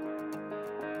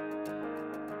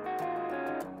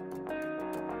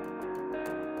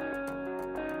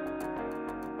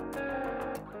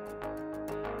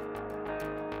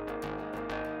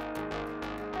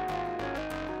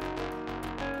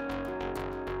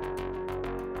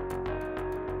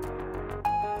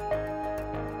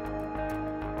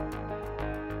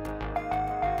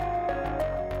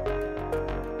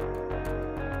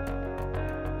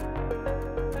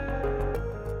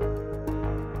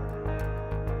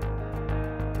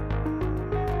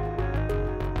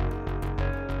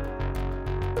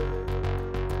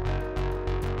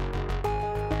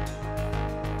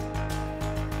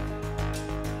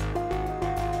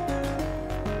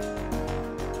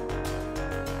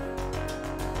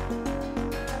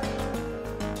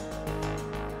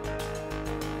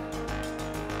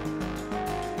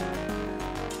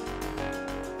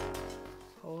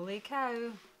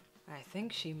 Cow. I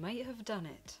think she might have done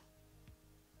it.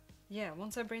 Yeah,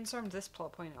 once I brainstormed this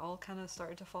plot point, it all kind of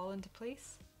started to fall into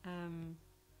place. I'm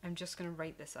just going to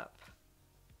write this up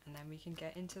and then we can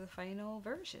get into the final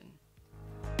version.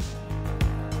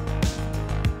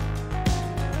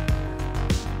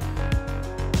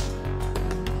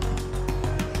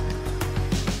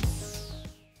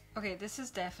 Okay, this is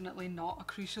definitely not a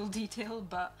crucial detail,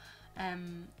 but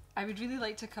I would really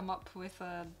like to come up with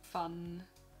a fun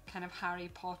kind of Harry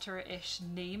Potter-ish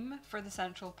name for the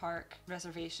Central Park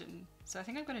reservation. So I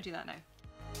think I'm going to do that now.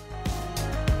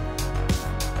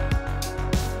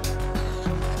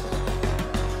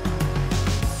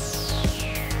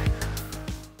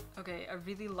 Okay, I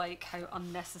really like how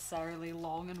unnecessarily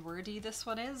long and wordy this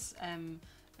one is.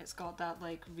 It's got that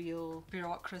like real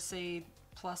bureaucracy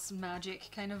plus magic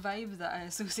kind of vibe that I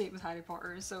associate with Harry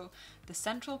Potter. So, the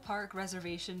Central Park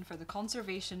Reservation for the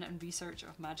Conservation and Research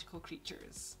of Magical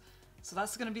Creatures. So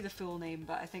that's going to be the full name,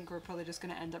 but I think we're probably just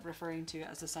going to end up referring to it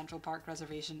as the Central Park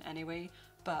Reservation anyway,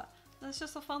 but that's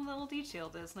just a fun little detail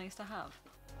that it's nice to have.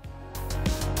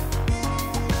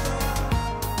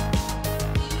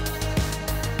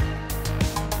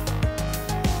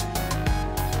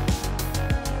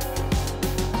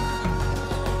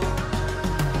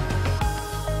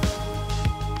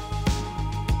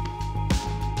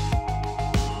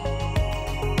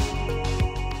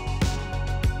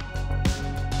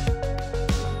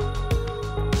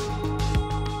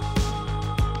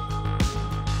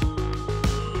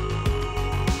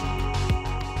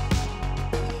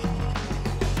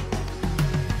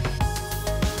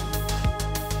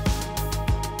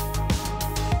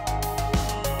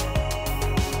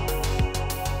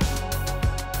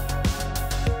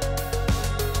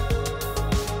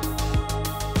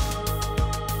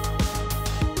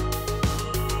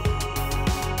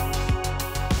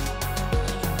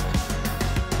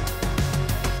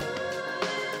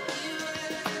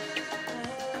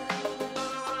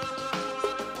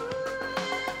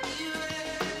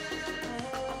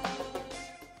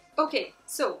 Okay,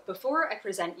 so before I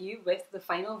present you with the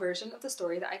final version of the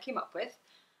story that I came up with,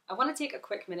 I want to take a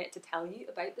quick minute to tell you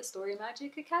about the Story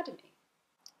Magic Academy.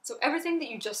 So everything that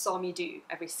you just saw me do,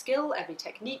 every skill, every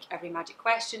technique, every magic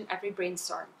question, every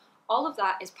brainstorm, all of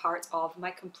that is part of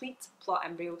my complete plot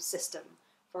embryo system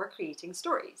for creating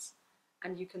stories.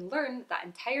 And you can learn that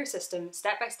entire system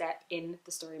step by step in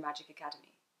the Story Magic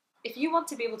Academy. If you want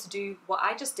to be able to do what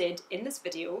I just did in this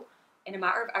video, in a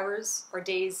matter of hours or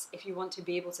days, if you want to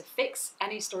be able to fix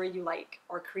any story you like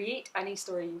or create any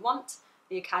story you want,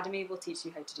 the Academy will teach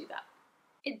you how to do that.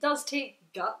 It does take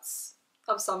guts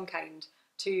of some kind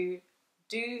to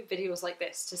do videos like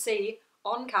this, to say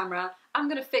on camera, I'm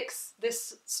going to fix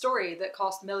this story that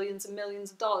cost millions and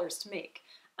millions of dollars to make,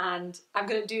 and I'm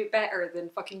gonna do it better than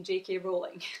fucking JK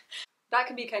Rowling. That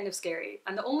can be kind of scary.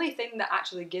 And the only thing that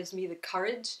actually gives me the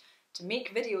courage to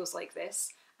make videos like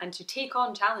this and to take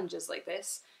on challenges like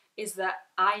this is that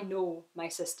I know my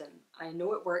system. I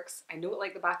know it works. I know it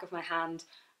like the back of my hand.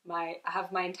 I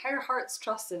have my entire heart's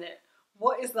trust in it.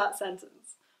 What is that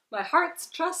sentence? My heart's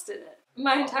trust in it.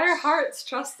 My entire heart's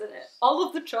trust in it. All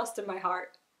of the trust in my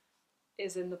heart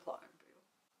is in the plot embryo.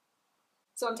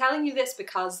 So I'm telling you this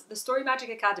because the Story Magic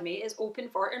Academy is open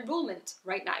for enrollment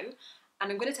right now,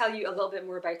 and I'm going to tell you a little bit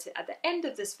more about it at the end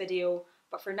of this video,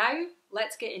 but for now,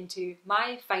 let's get into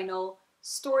my final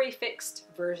story-fixed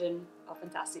version of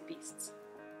Fantastic Beasts.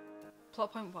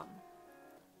 Plot point 1.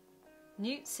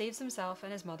 Newt saves himself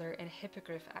and his mother in a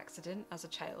hippogriff accident as a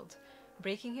child,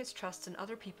 breaking his trust in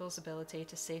other people's ability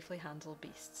to safely handle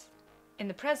beasts. In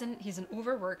the present, he's an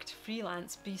overworked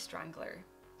freelance beast wrangler.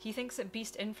 He thinks that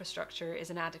beast infrastructure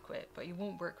is inadequate, but he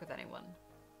won't work with anyone.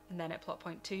 And then at plot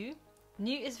point 2,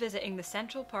 Newt is visiting the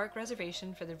Central Park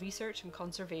Reservation for the research and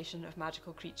conservation of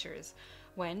magical creatures,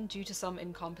 when, due to some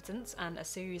incompetence and a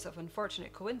series of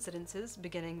unfortunate coincidences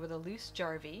beginning with a loose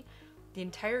Jarvie, the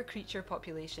entire creature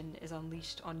population is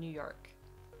unleashed on New York.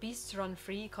 Beasts run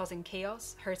free, causing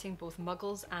chaos, hurting both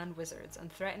muggles and wizards,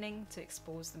 and threatening to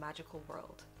expose the magical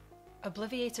world.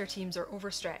 Obliviator teams are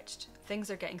overstretched,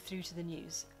 things are getting through to the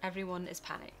news, everyone is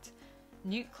panicked.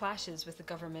 Newt clashes with the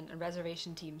government and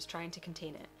reservation teams trying to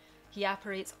contain it. He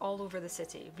apparates all over the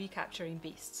city, recapturing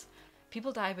beasts.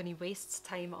 People die when he wastes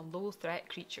time on low-threat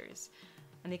creatures,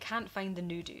 and they can't find the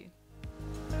Noodoo.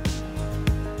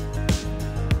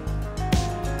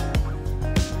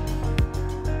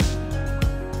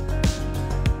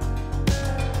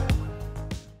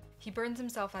 He burns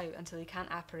himself out until he can't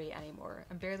apparate anymore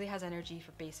and barely has energy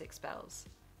for basic spells.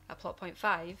 At plot point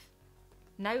 5,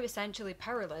 now essentially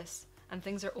powerless, and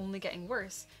things are only getting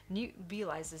worse, Newt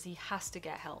realises he has to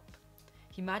get help.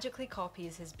 He magically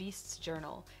copies his beast's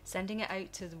journal, sending it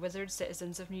out to the wizard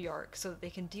citizens of New York so that they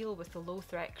can deal with the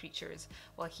low-threat creatures,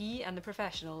 while he and the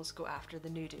professionals go after the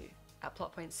Noodoo. At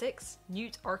plot point 6,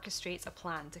 Newt orchestrates a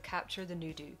plan to capture the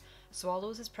Noodoo,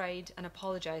 swallows his pride and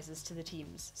apologises to the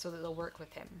teams so that they'll work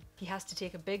with him. He has to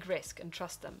take a big risk and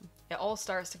trust them. It all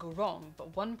starts to go wrong,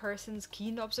 but one person's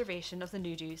keen observation of the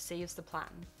Noodoo saves the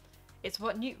plan. It's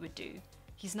what Newt would do.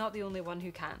 He's not the only one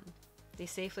who can. They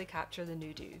safely capture the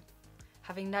Noodoo,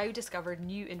 having now discovered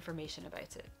new information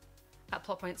about it. At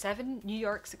plot point 7, New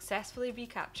York successfully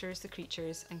recaptures the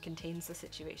creatures and contains the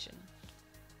situation.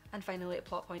 And finally at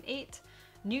plot point 8,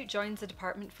 Newt joins the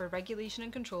Department for Regulation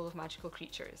and Control of Magical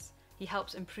Creatures. He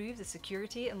helps improve the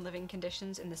security and living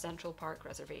conditions in the Central Park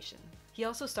Reservation. He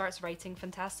also starts writing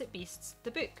Fantastic Beasts,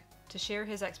 the book, to share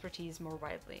his expertise more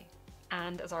widely.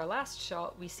 And as our last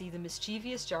shot, we see the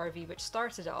mischievous Jarvie which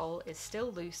started it all is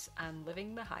still loose and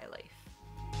living the high life.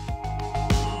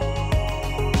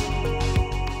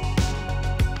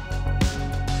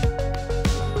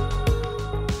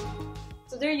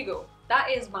 So there you go. That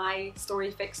is my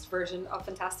story-fixed version of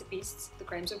Fantastic Beasts, The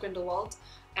Crimes of Grindelwald.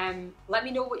 Let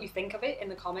me know what you think of it in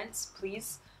the comments,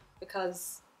 please,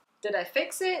 because did I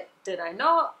fix it? Did I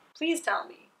not? Please tell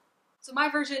me. So my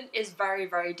version is very,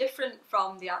 very different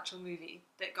from the actual movie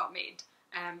that got made,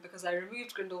 because I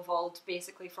removed Grindelwald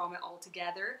basically from it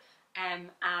altogether,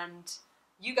 and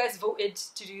you guys voted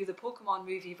to do the Pokemon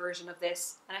movie version of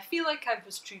this, and I feel like I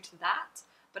was true to that,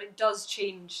 but it does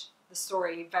change the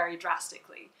story very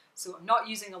drastically. So I'm not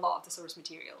using a lot of the source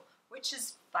material, which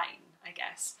is fine, I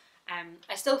guess.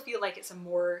 I still feel like it's a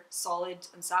more solid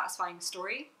and satisfying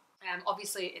story.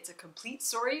 Obviously it's a complete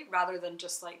story rather than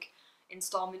just like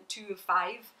installment 2 of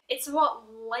 5. It's a lot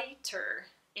lighter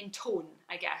in tone,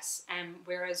 I guess,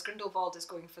 whereas Grindelwald is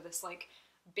going for this like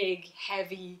big,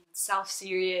 heavy,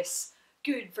 self-serious,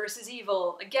 good versus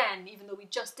evil again, even though we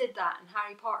just did that in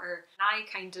Harry Potter. I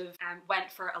kind of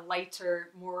went for a lighter,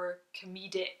 more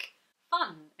comedic,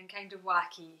 fun and kind of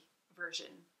wacky version.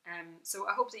 So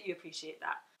I hope that you appreciate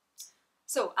that.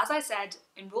 So as I said,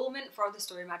 enrollment for the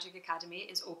Story Magic Academy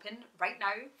is open right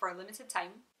now for a limited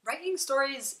time. Writing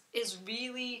stories is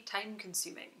really time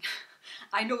consuming.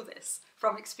 I know this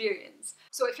from experience.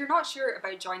 So if you're not sure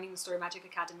about joining the Story Magic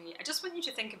Academy, I just want you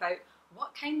to think about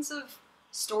what kinds of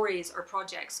stories or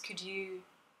projects could you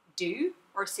do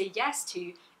or say yes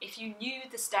to if you knew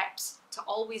the steps to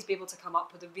always be able to come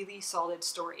up with a really solid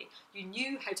story. You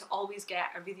knew how to always get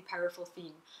a really powerful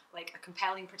theme, like a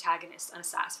compelling protagonist and a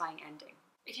satisfying ending.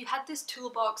 If you had this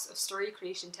toolbox of story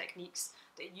creation techniques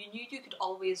that you knew you could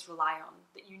always rely on,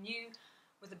 that you knew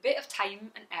with a bit of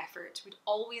time and effort would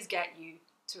always get you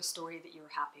to a story that you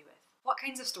were happy with, what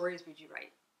kinds of stories would you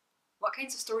write? What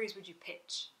kinds of stories would you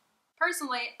pitch?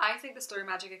 Personally, I think the Story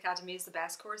Magic Academy is the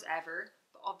best course ever,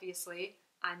 but obviously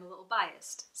I'm a little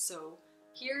biased, so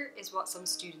here is what some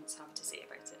students have to say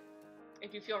about it.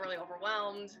 If you feel really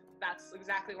overwhelmed, that's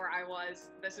exactly where I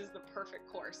was. This is the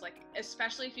perfect course, like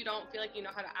especially if you don't feel like you know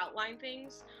how to outline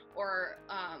things or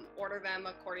order them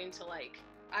according to, like,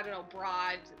 I don't know,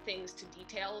 broad things to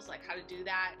details, like how to do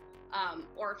that.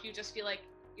 Or if you just feel like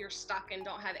you're stuck and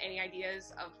don't have any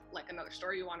ideas of like another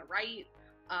story you want to write,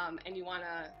 and you want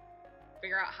to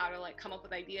figure out how to like come up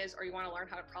with ideas, or you want to learn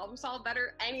how to problem solve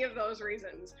better, any of those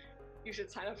reasons, you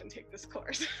should sign up and take this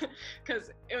course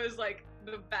because it was like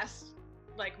the best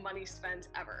like money spent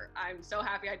ever. I'm so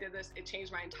happy I did this. It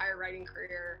changed my entire writing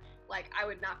career. Like I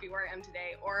would not be where I am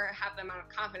today or have the amount of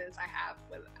confidence I have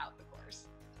without the course.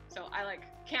 So I like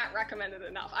can't recommend it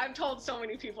enough. I've told so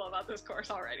many people about this course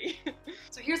already.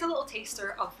 So here's a little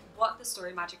taster of what the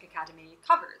Story Magic Academy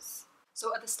covers.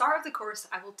 So at the start of the course,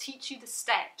 I will teach you the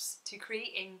steps to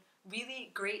creating really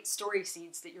great story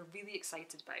seeds that you're really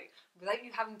excited about without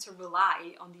you having to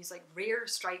rely on these like rare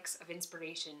strikes of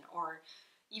inspiration or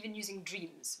even using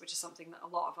dreams, which is something that a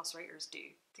lot of us writers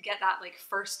do, to get that like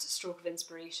first stroke of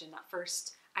inspiration, that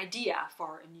first idea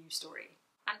for a new story.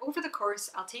 And over the course,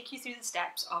 I'll take you through the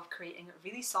steps of creating a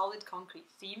really solid concrete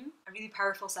theme, a really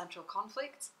powerful central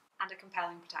conflict, and a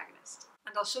compelling protagonist.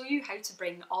 And I'll show you how to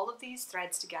bring all of these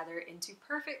threads together into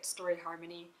perfect story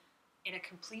harmony in a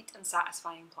complete and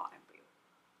satisfying plot embryo.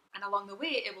 And along the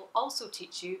way, it will also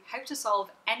teach you how to solve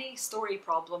any story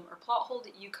problem or plot hole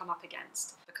that you come up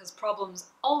against, because problems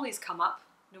always come up,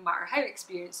 no matter how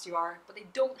experienced you are, but they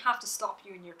don't have to stop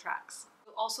you in your tracks.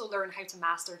 You'll also learn how to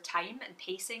master time and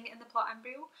pacing in the plot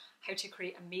embryo, how to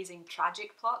create amazing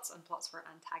tragic plots and plots for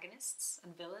antagonists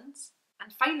and villains,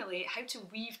 and finally, how to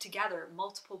weave together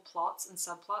multiple plots and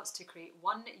subplots to create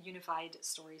one unified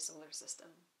story solar system.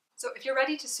 So if you're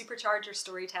ready to supercharge your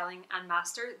storytelling and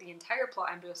master the entire plot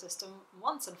embryo system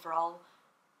once and for all,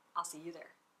 I'll see you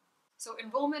there. So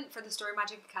enrollment for the Story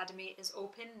Magic Academy is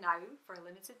open now for a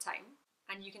limited time,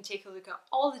 and you can take a look at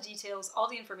all the details, all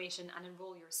the information, and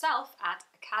enroll yourself at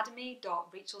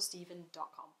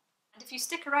academy.rachelsteven.com. And if you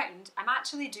stick around, I'm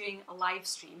actually doing a live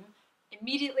stream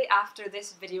immediately after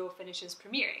this video finishes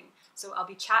premiering, so I'll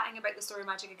be chatting about the Story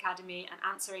Magic Academy and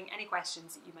answering any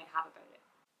questions that you might have about it.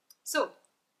 So,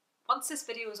 once this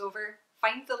video is over,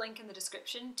 find the link in the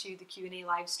description to the Q&A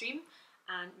live stream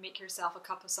and make yourself a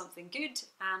cup of something good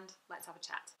and let's have a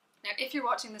chat. Now, if you're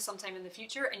watching this sometime in the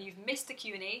future and you've missed the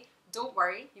Q&A, don't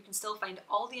worry, you can still find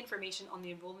all the information on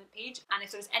the enrollment page, and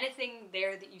if there's anything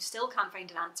there that you still can't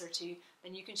find an answer to,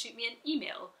 then you can shoot me an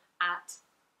email at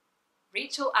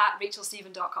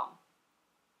Rachael@rachelsteven.com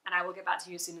and I will get back to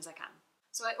you as soon as I can.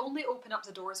 So I only open up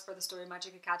the doors for the Story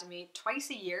Magic Academy twice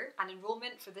a year, and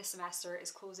enrollment for this semester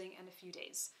is closing in a few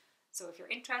days. So if you're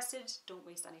interested, don't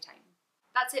waste any time.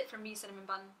 That's it from me, Cinnamon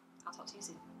Bun. I'll talk to you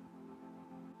soon.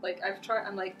 Like,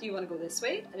 I'm like, do you want to go this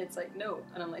way? And it's like, no.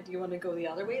 And I'm like, do you want to go the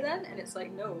other way then? And it's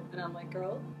like, no. And I'm like,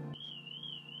 girl,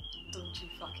 don't you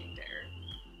fucking dare.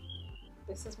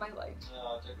 This is my life. No,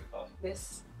 I'll take the coffee.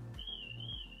 This.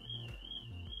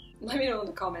 Let me know in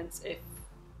the comments if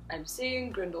I'm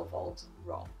saying Grindelwald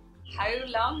wrong. How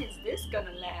long is this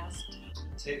gonna last?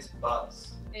 It takes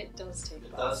butts. It does take It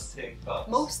butts. does take butts.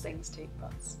 Most things take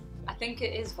butts. I think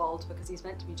it is Wald because he's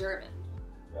meant to be German.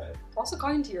 Right. What's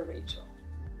according to your Rachel?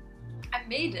 I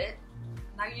made it.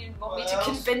 Now you want me to Well,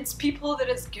 convince people that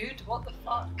it's good? What the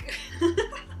fuck?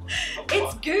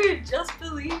 It's good, just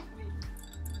believe me.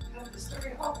 You have the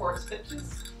story Hogwarts,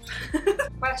 bitches.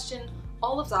 Question,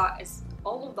 all of that.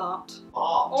 What?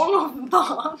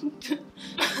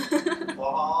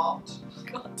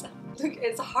 God damn. Look,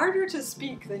 it's harder to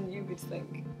speak than you would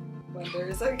think when there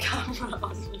is a camera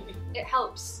on you. It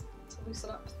helps to loosen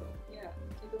up though. Yeah,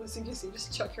 keep it loosey goosey.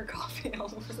 Just chuck your coffee all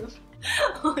over them,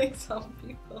 like some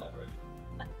people.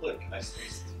 Look, I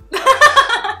squeezed. And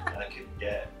I couldn't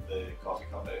get the coffee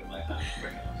cup out of my hand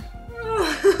quick enough.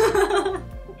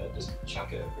 I just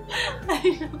chuck it everywhere.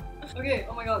 I know. Okay,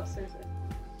 oh my god, seriously.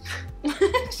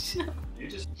 You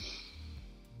just...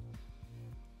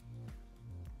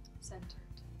 Centered.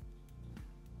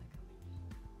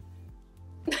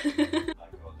 My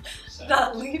god, you're so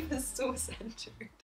That leaf is so centered.